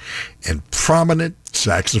Featon and prominent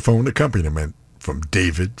saxophone accompaniment from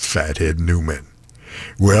David Fathead Newman.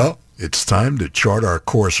 Well, it's time to chart our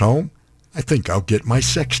course home. I think I'll get my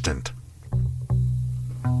sextant.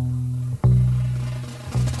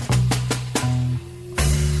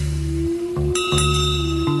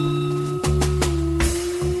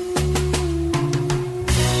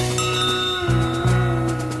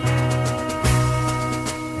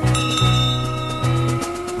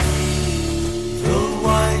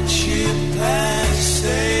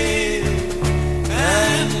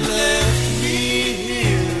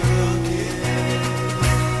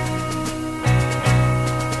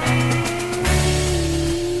 Again.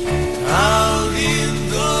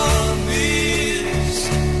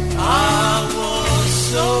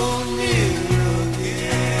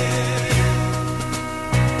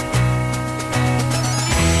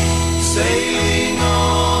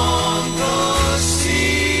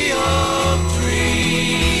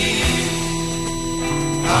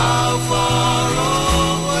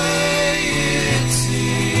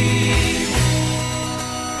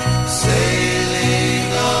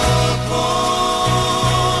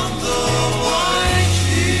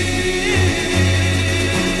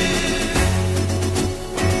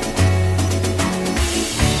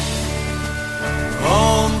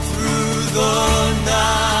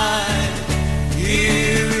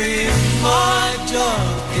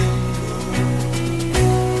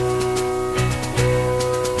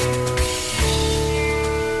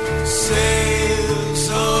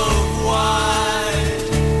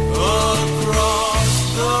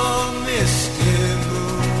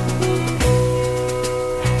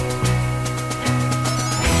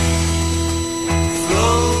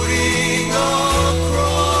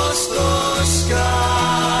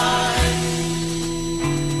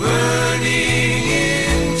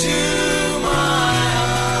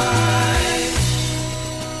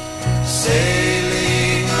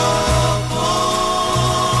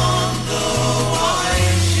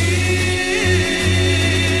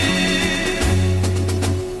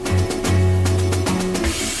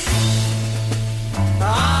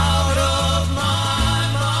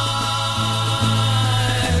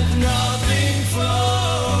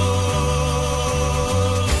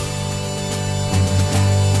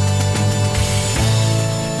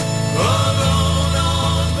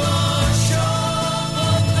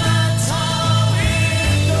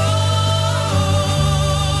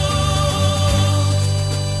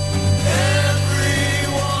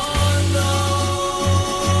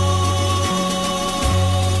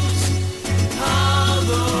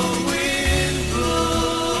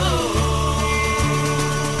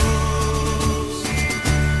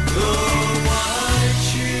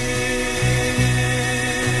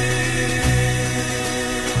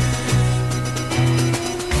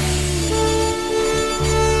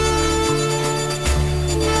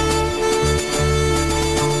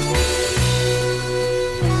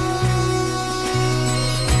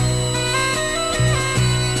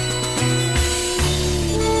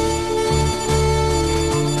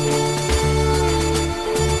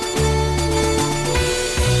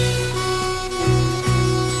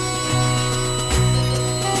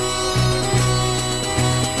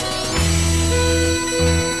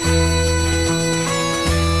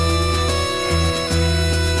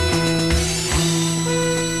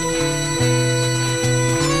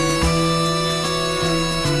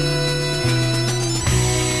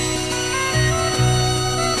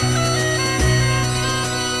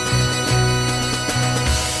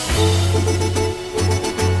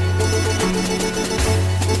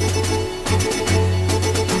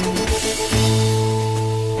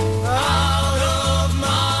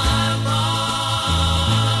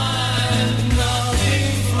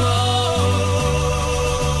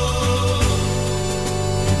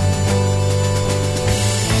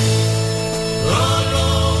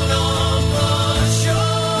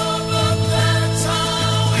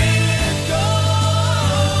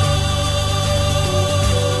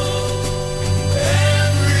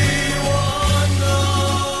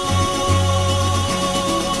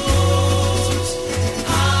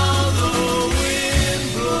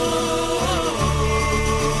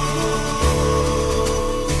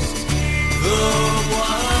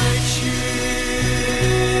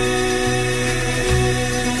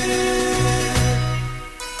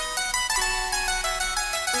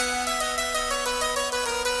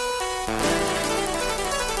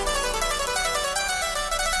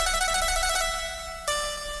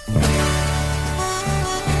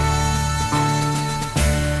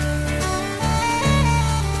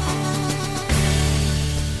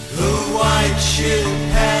 ship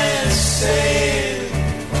has sailed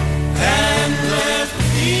and left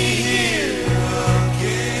me here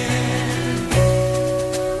again.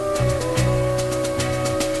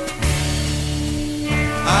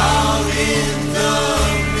 Out in the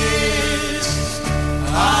mist,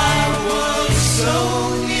 I was so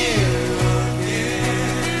near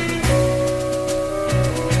again.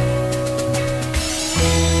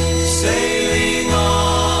 Sailing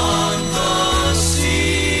on the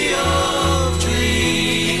sea of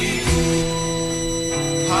dreams.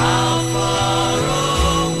 How far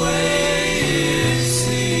away it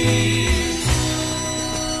seems.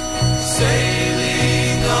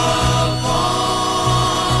 Sailing upon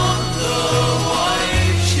the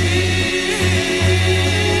white ship.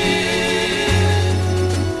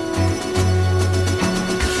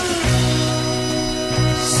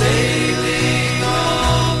 Sailing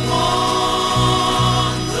upon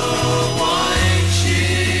the white ship.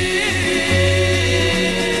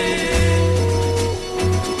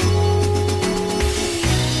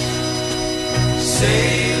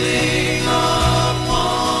 Sailing upon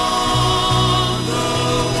the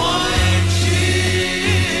white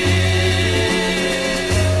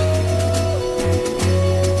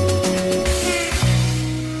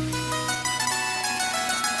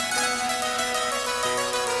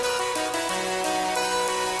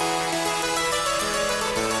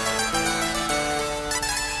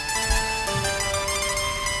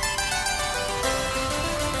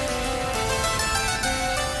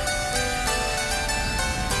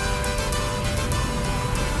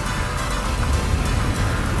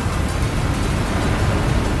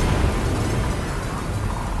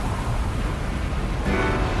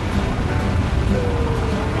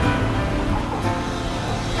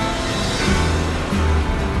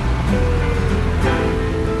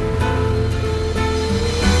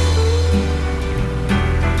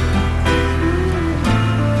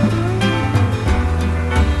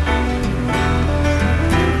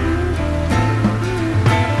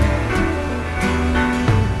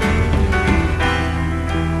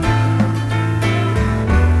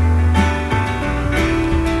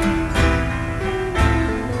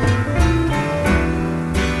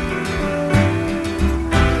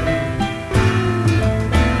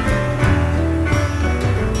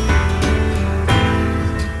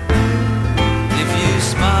If you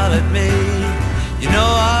smile at me, you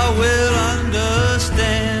know I will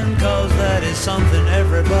understand. 'Cause that is something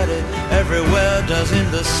everybody everywhere does in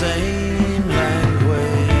the same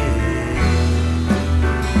language.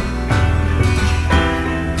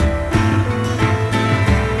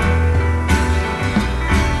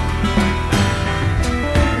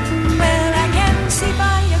 Well, I can see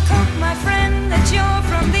by your coat, my friend, that you're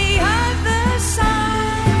from the other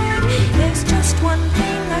side. There's just one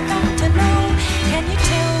thing I got to know. Can you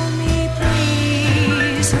tell me,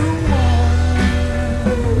 please, who won?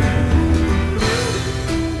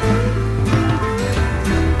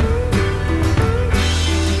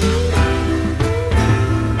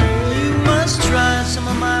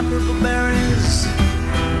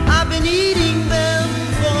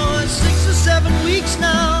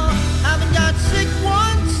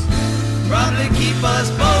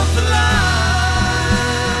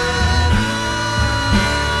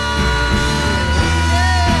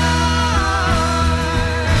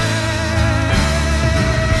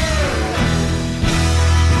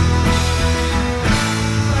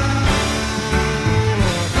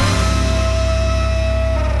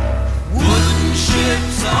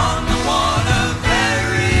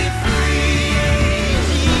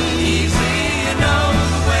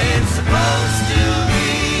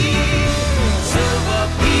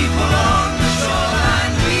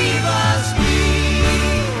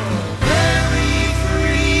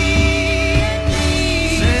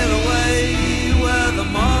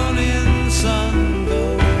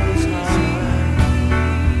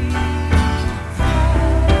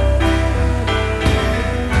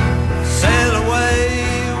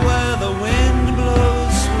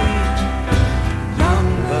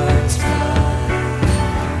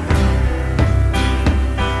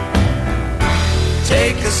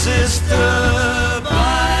 a sister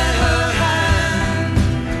by her hand,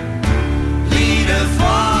 lead her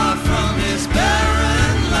far from his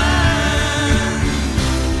barren land.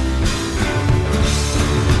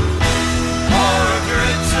 Horror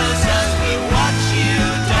grips us as we watch you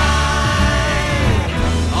die.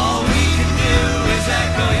 All we can do is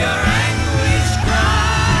echo your anguished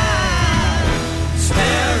cry.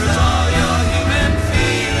 Stare as all your human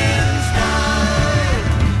feelings die.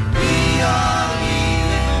 We are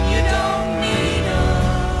leaving, you don't need us.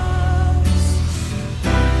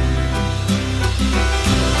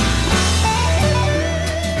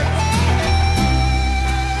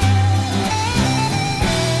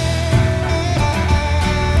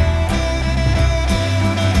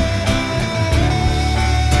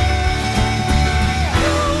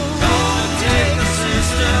 Gonna take a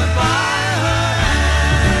sister by her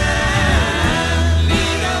hand,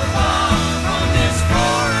 lead her far from this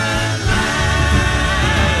foreign land.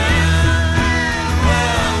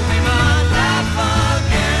 Well, we might laugh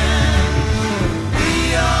again. We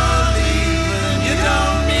are leaving, you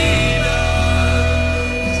don't need us.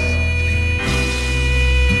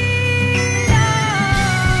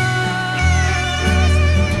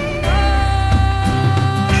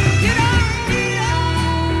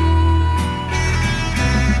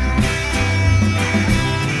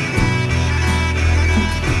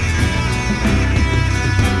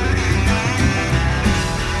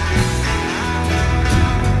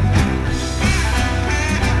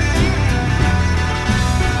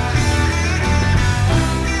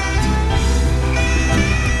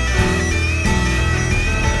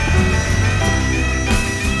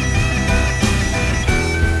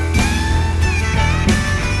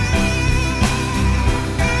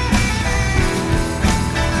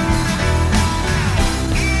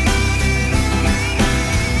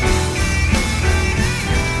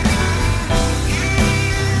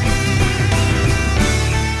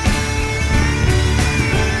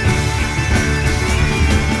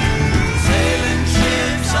 Sailing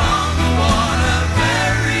ships on the water,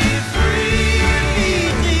 very free.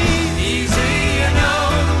 Easy, you know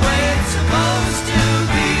the way it's supposed to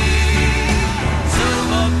be.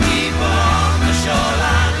 Silver people on the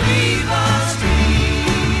shoreline leave us free,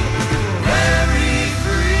 very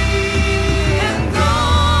free and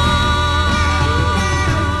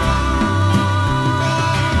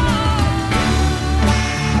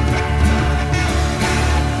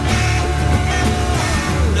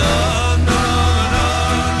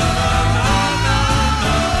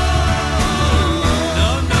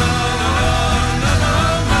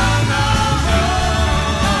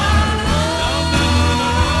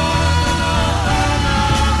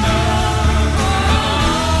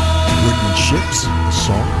Wooden Ships, a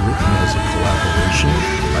song written as a collaboration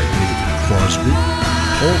by David Crosby,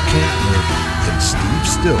 Paul Kantner, and Steve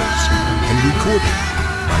Stills, and recorded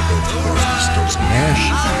by both Crosby, Stills, Nash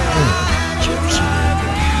and Jefferson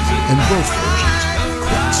Airplane, and both versions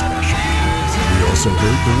quite special. We also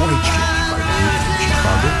heard The White Ship by a group from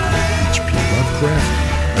Chicago called H.P. Lovecraft,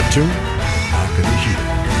 a tune not gonna hear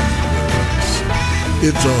anywhere else.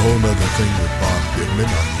 It's a whole nother thing with Bob Goodman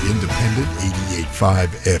on the Independent 88.5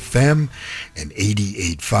 FM and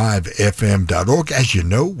 88.5fm.org. As you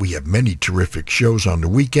know, we have many terrific shows on the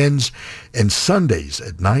weekends, and Sundays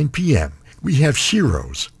at 9 p.m. we have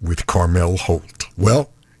Heroes with Carmel Holt. Well,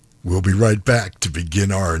 we'll be right back to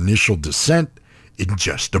begin our initial descent in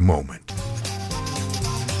just a moment.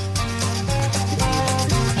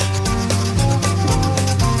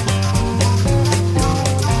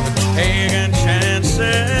 Taking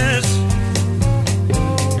chances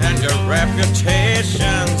and your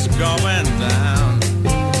reputation's going down.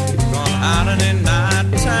 Gone out in the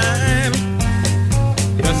night time,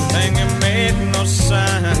 the thing you made no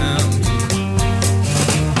sound.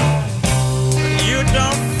 You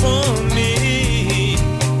don't fool me,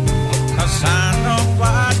 'cause I know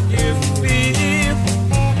what you feel.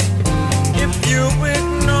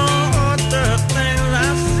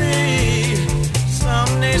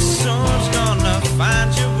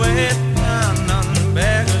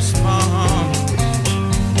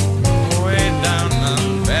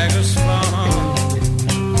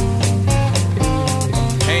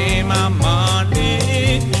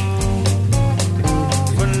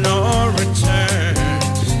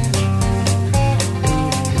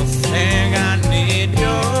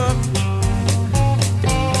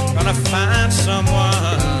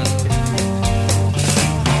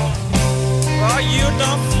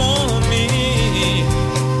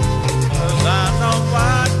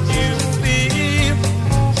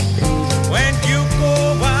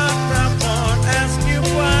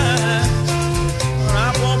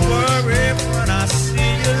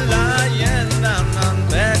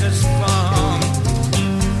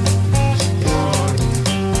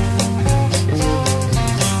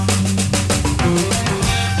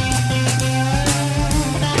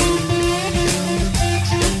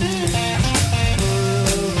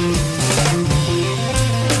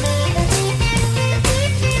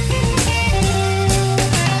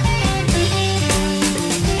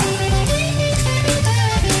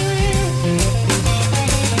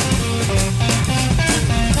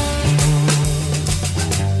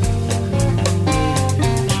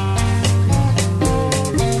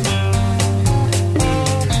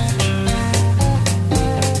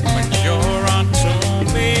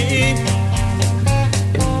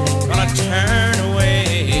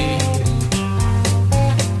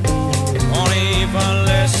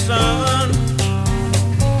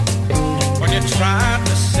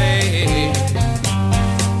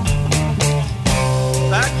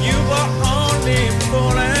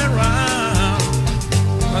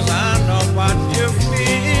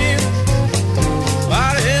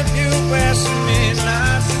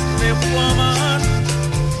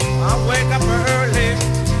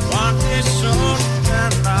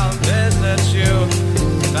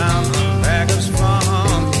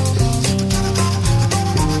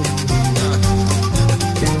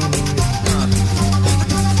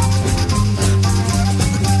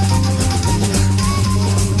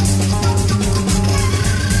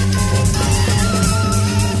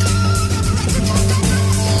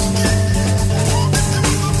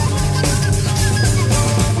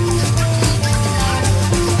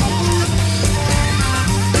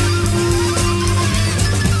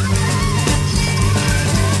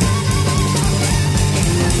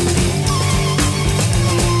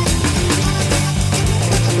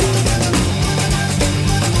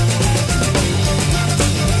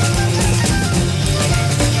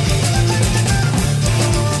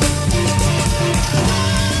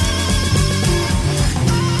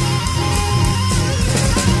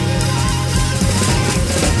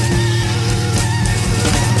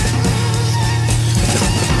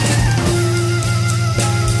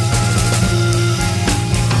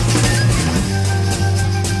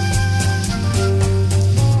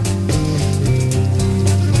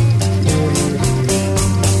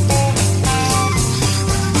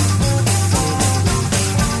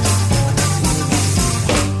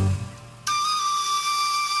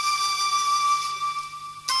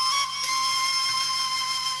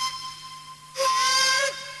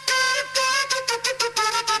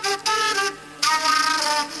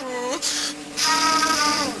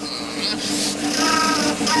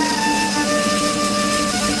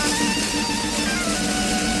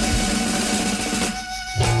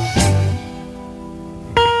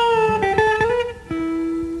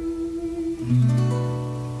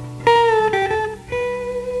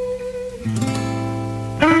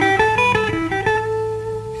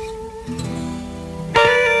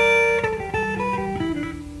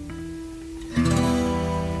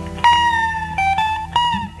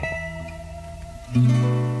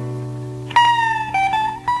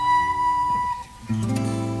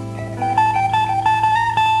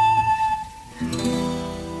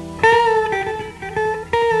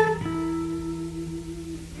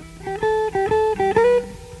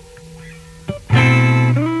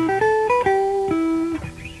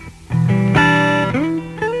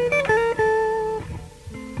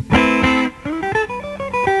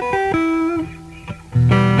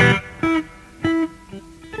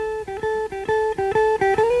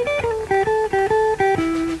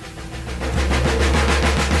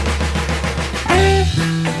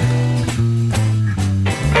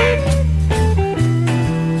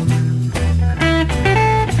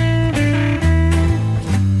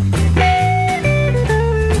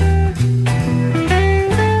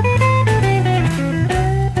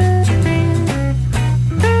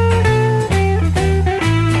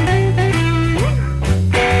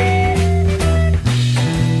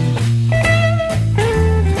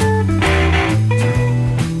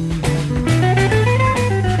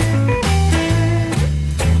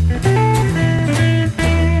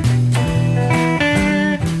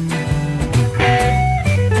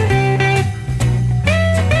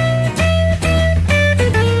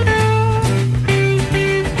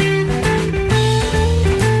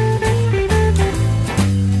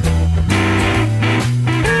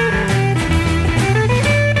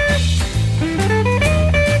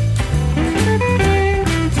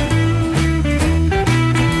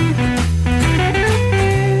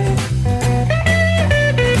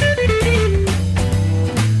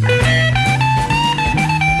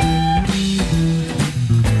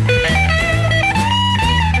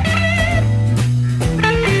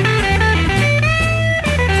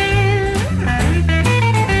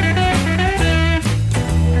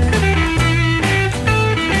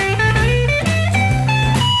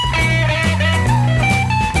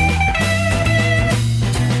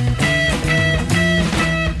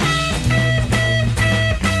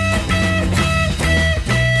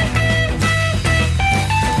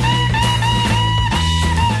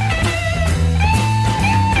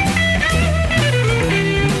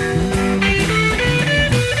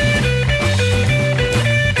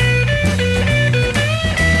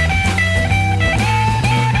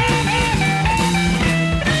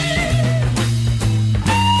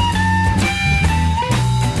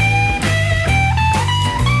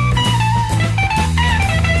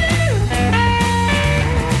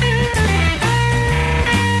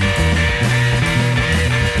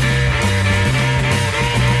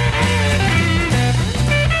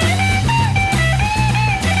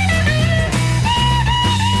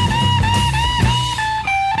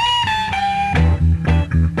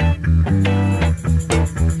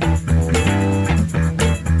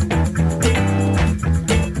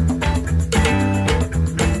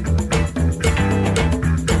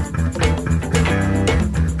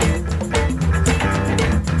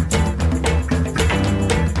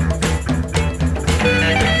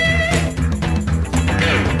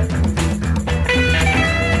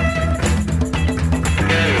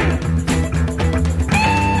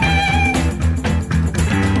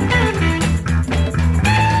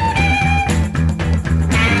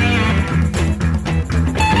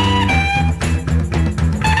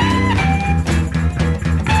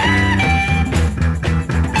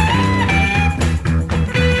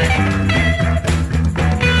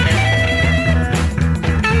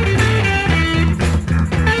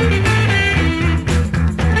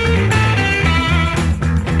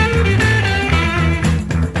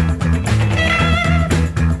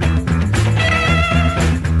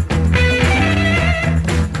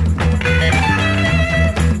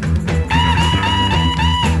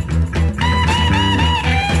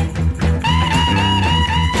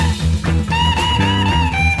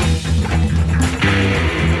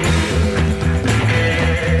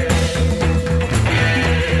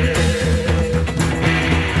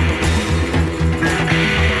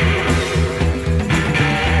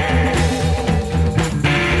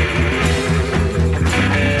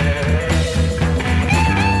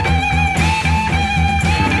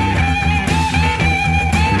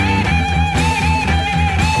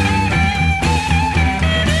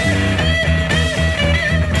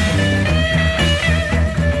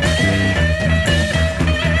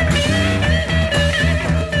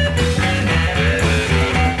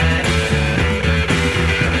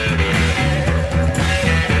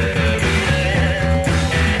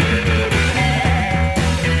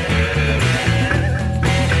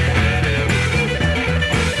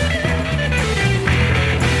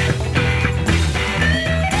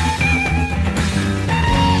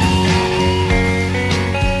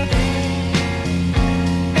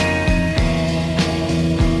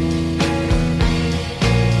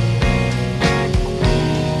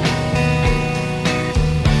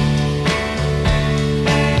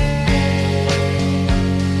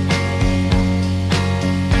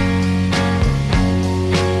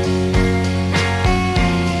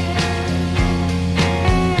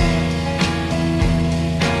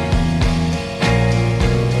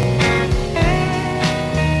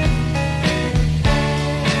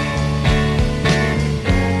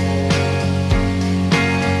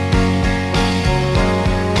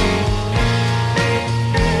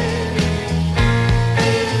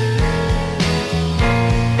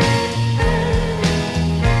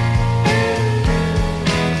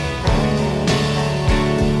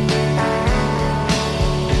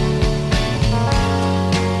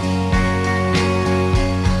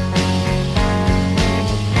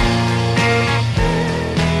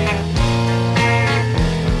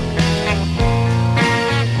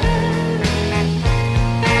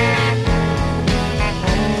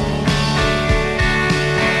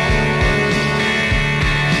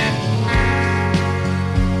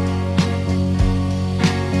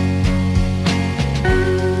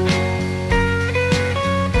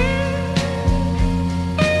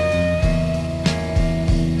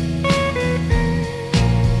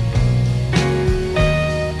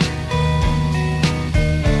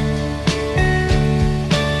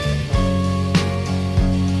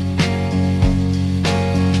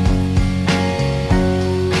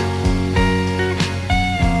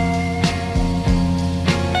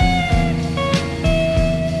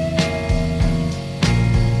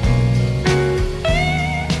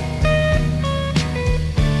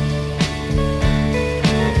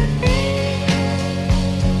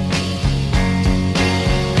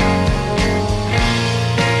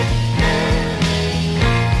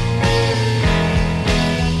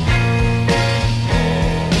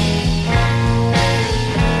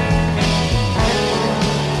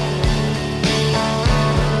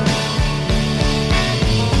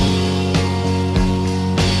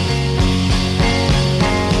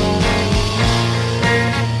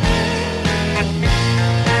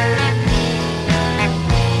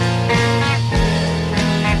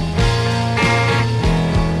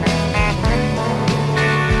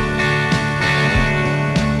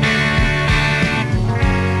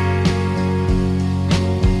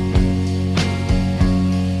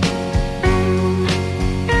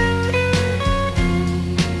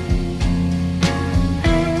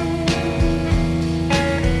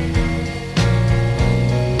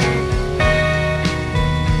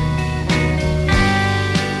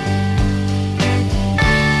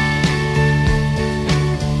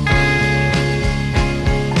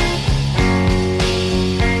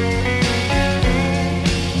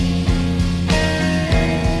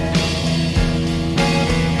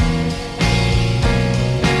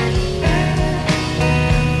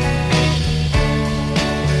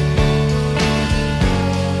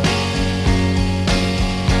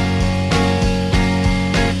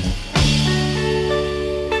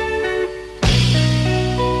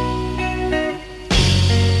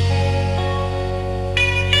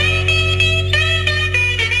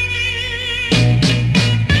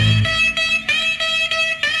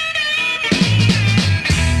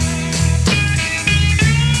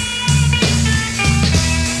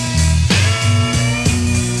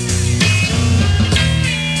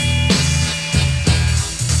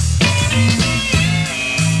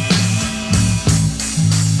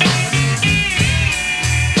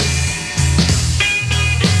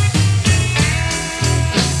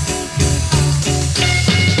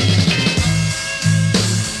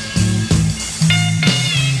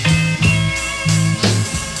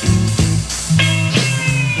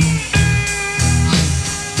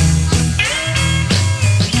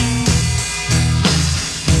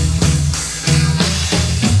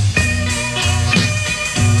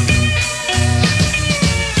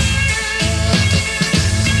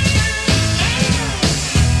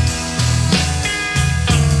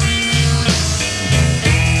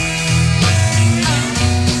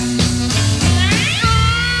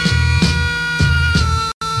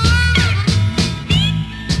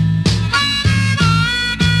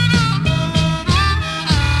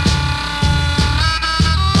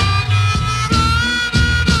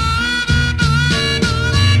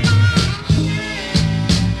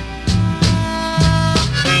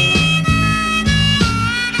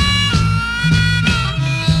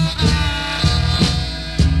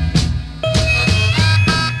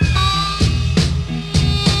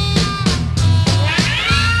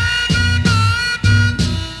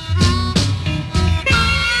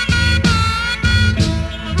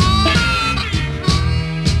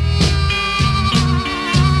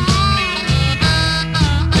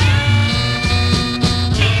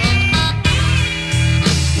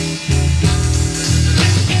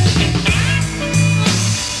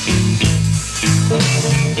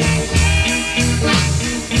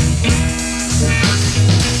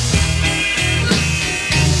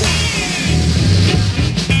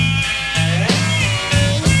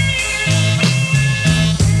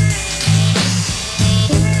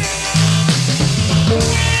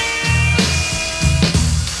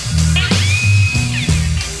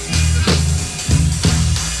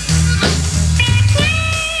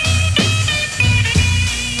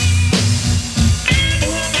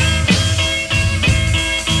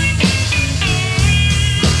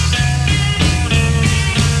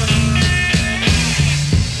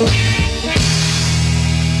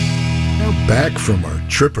 Back from our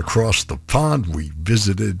trip across the pond, we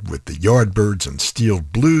visited with the Yardbirds and Steel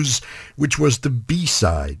Blues, which was the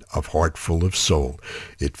B-side of Heart Full of Soul.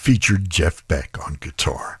 It featured Jeff Beck on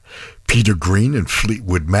guitar. Peter Green and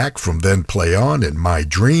Fleetwood Mac from Then Play On and My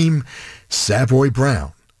Dream, Savoy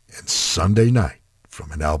Brown and Sunday Night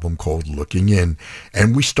from an album called Looking In.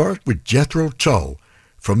 And we start with Jethro Tull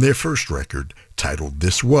from their first record titled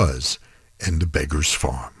This Was and the Beggar's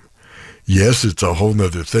Farm. Yes, it's a whole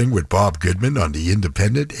nother thing with Bob Goodman on the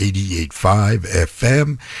Independent 88.5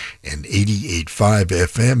 FM and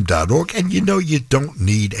 88.5fm.org. And you know, you don't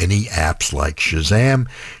need any apps like Shazam.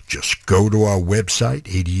 Just go to our website,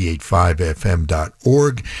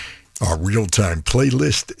 88.5fm.org. Our real-time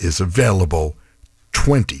playlist is available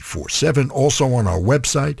 24/7. Also on our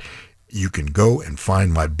website, you can go and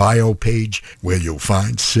find my bio page where you'll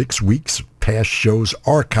find 6 weeks of past shows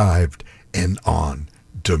archived and on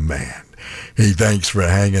demand. Hey, thanks for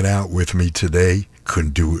hanging out with me today.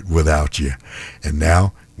 Couldn't do it without you. And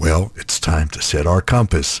now, well, it's time to set our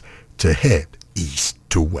compass to head east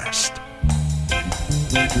to west.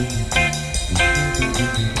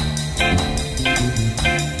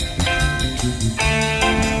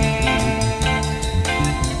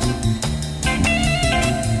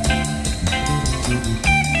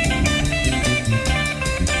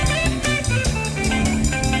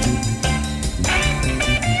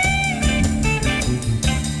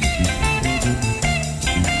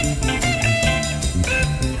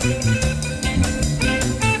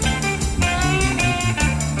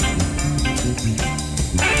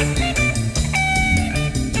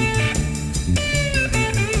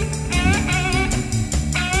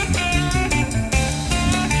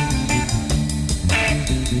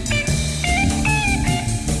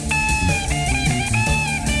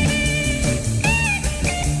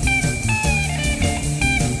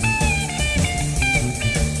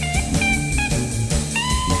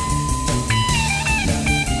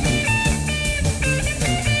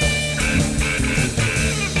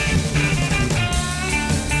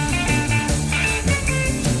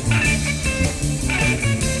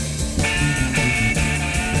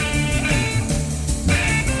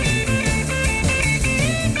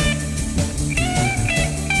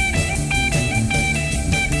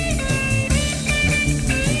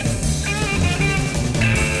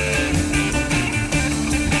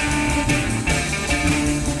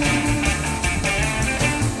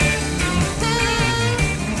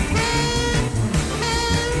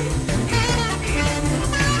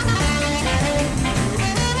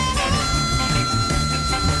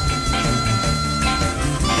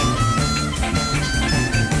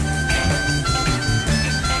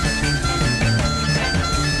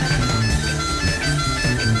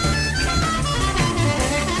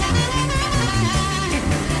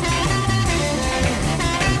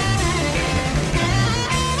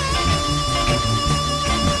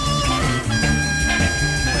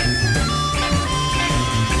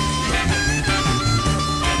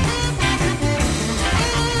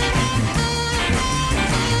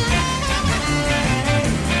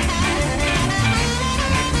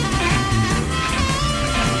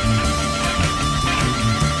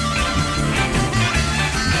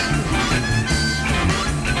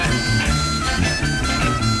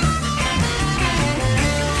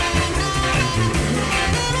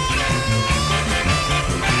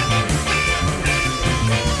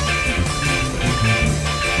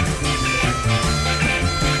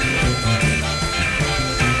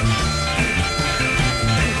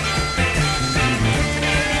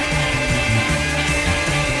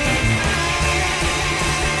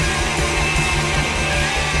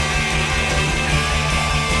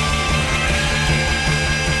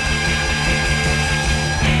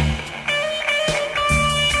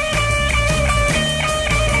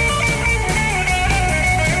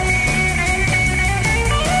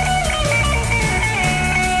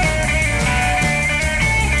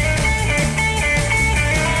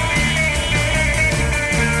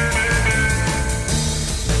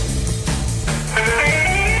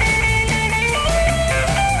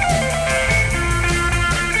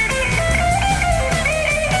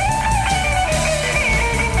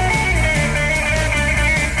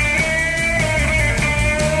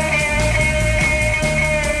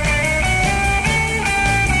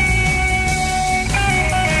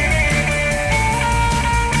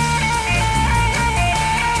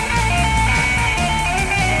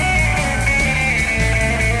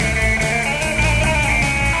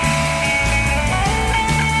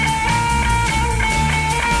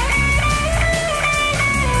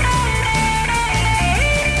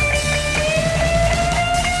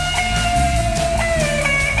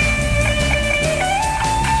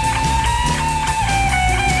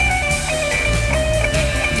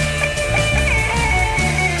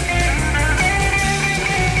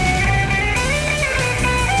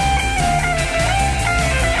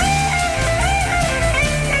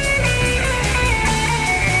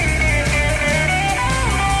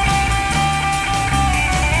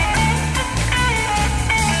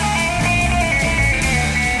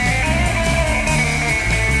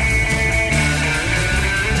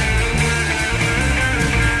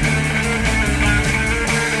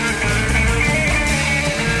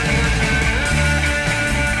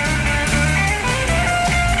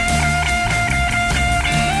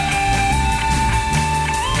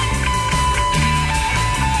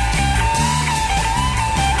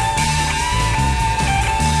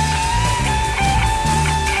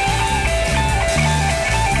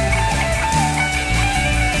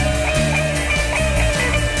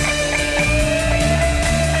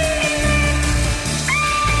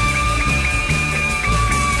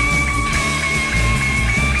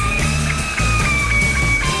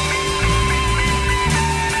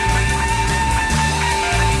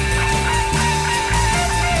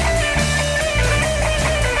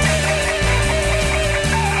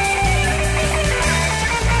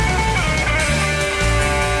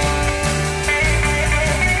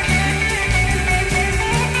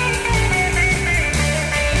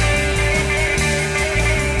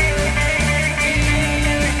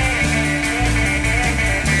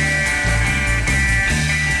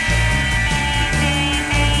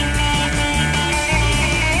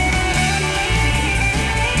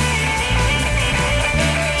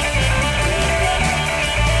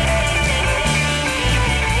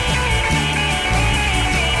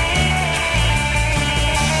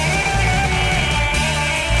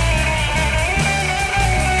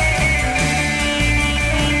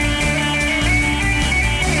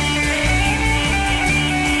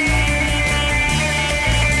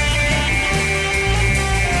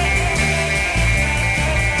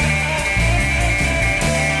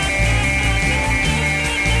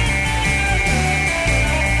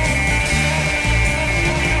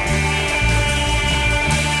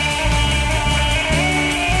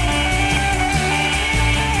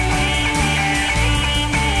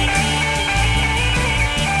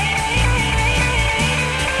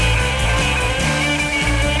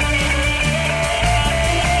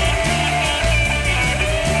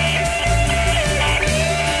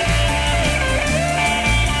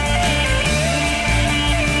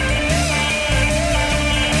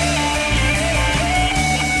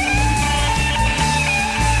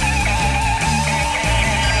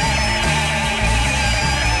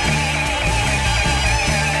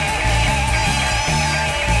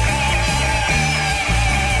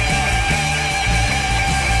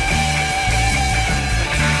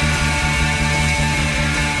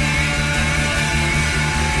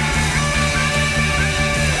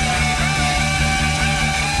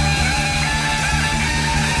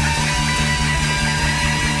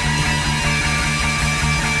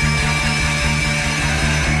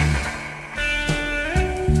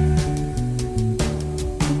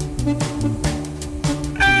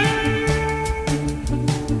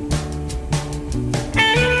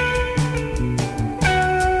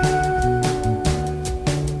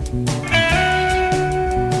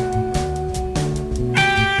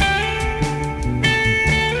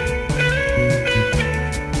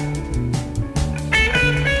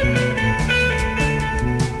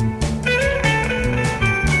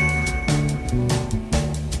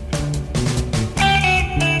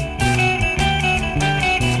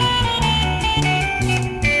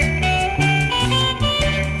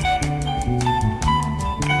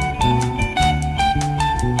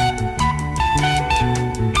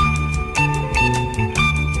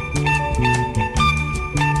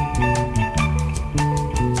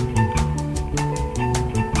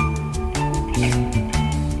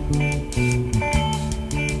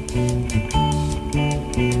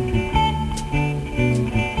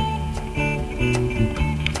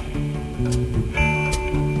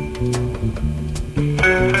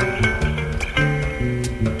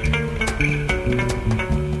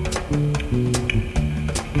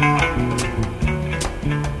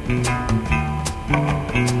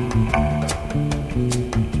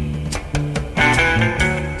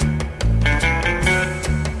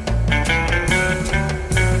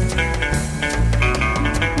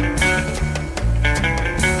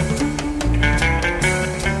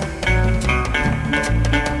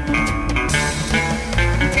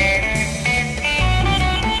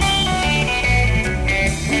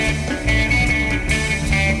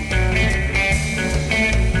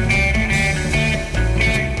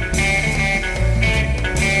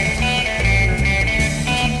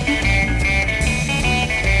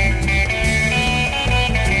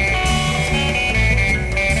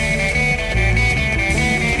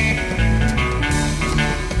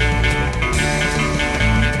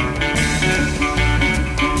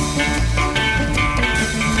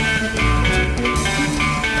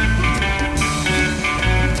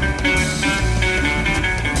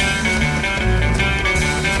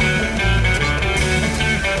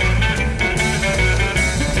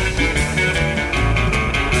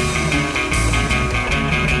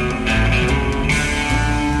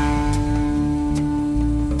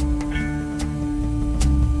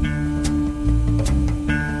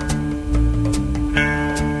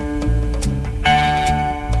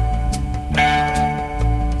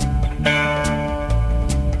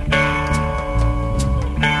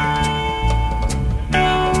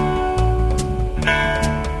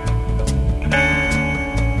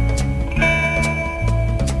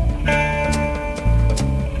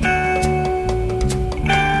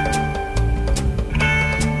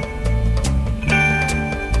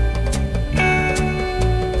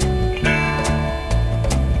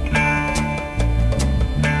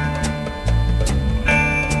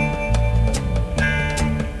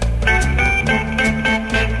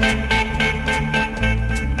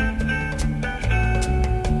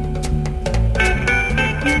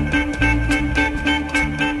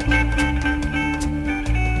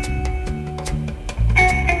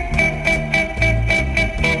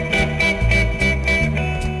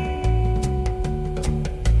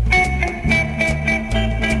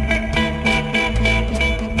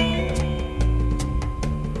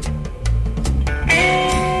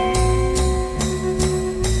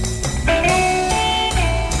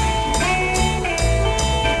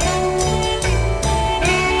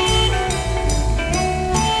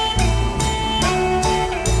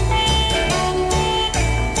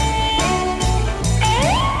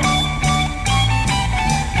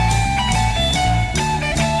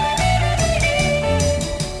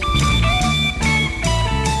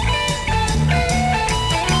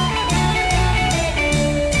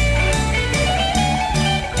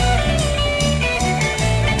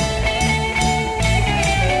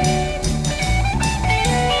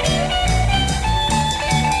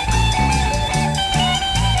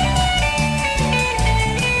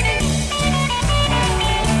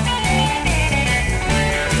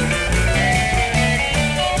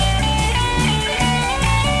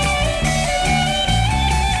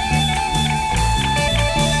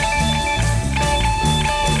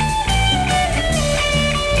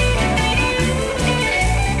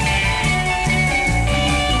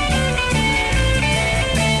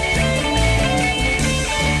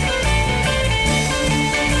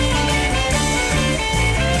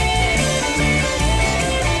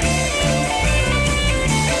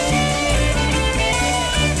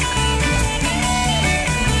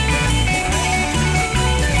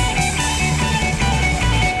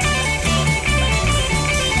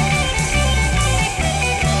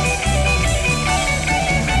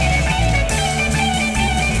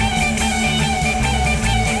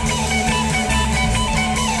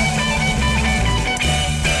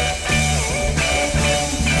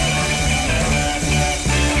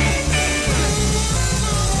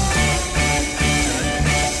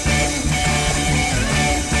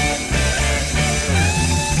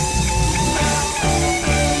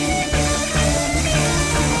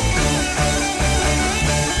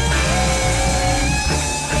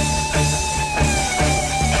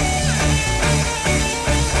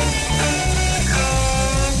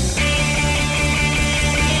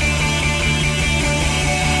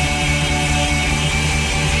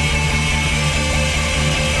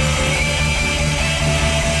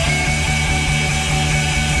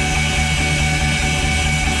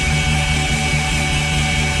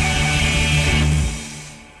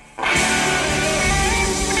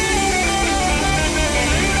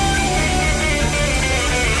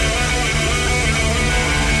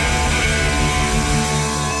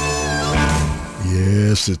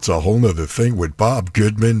 Yes, it's a whole nother thing with Bob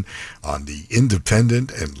Goodman on the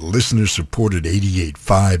independent and listener-supported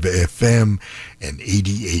 88.5 FM and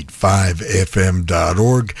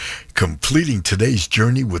 88.5fm.org, completing today's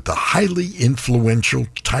journey with the highly influential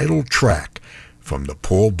title track from the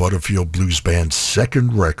Paul Butterfield Blues Band's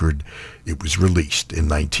second record. It was released in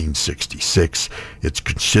 1966. It's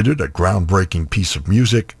considered a groundbreaking piece of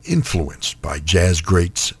music influenced by jazz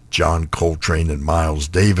greats John Coltrane and Miles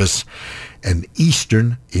Davis and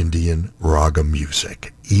Eastern Indian raga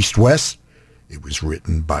music. East-West, it was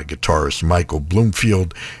written by guitarist Michael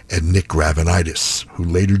Bloomfield and Nick Ravenitis, who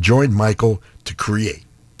later joined Michael to create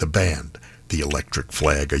the band The Electric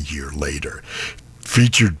Flag a year later.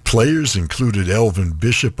 Featured players included Elvin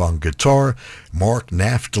Bishop on guitar, Mark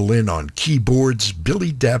Naftalin on keyboards,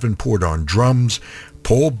 Billy Davenport on drums,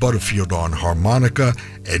 Paul Butterfield on harmonica,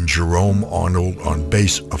 and Jerome Arnold on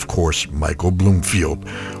bass, of course, Michael Bloomfield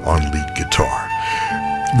on lead guitar.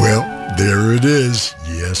 Well, there it is.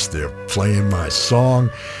 Yes, they're playing my song.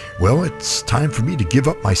 Well, it's time for me to give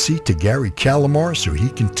up my seat to Gary Calamar so he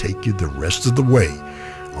can take you the rest of the way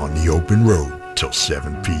on the open road till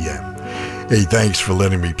 7 p.m. Hey, thanks for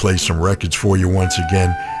letting me play some records for you once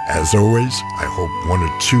again. As always, I hope one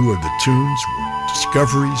or two of the tunes were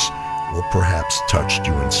discoveries or perhaps touched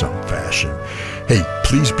you in some fashion. Hey,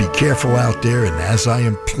 please be careful out there, and as I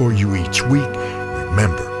implore you each week,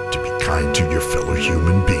 remember to be kind to your fellow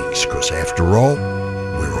human beings, because after all,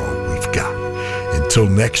 we're all we've got. Until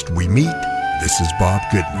next we meet, this is Bob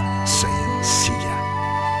Goodman saying see ya.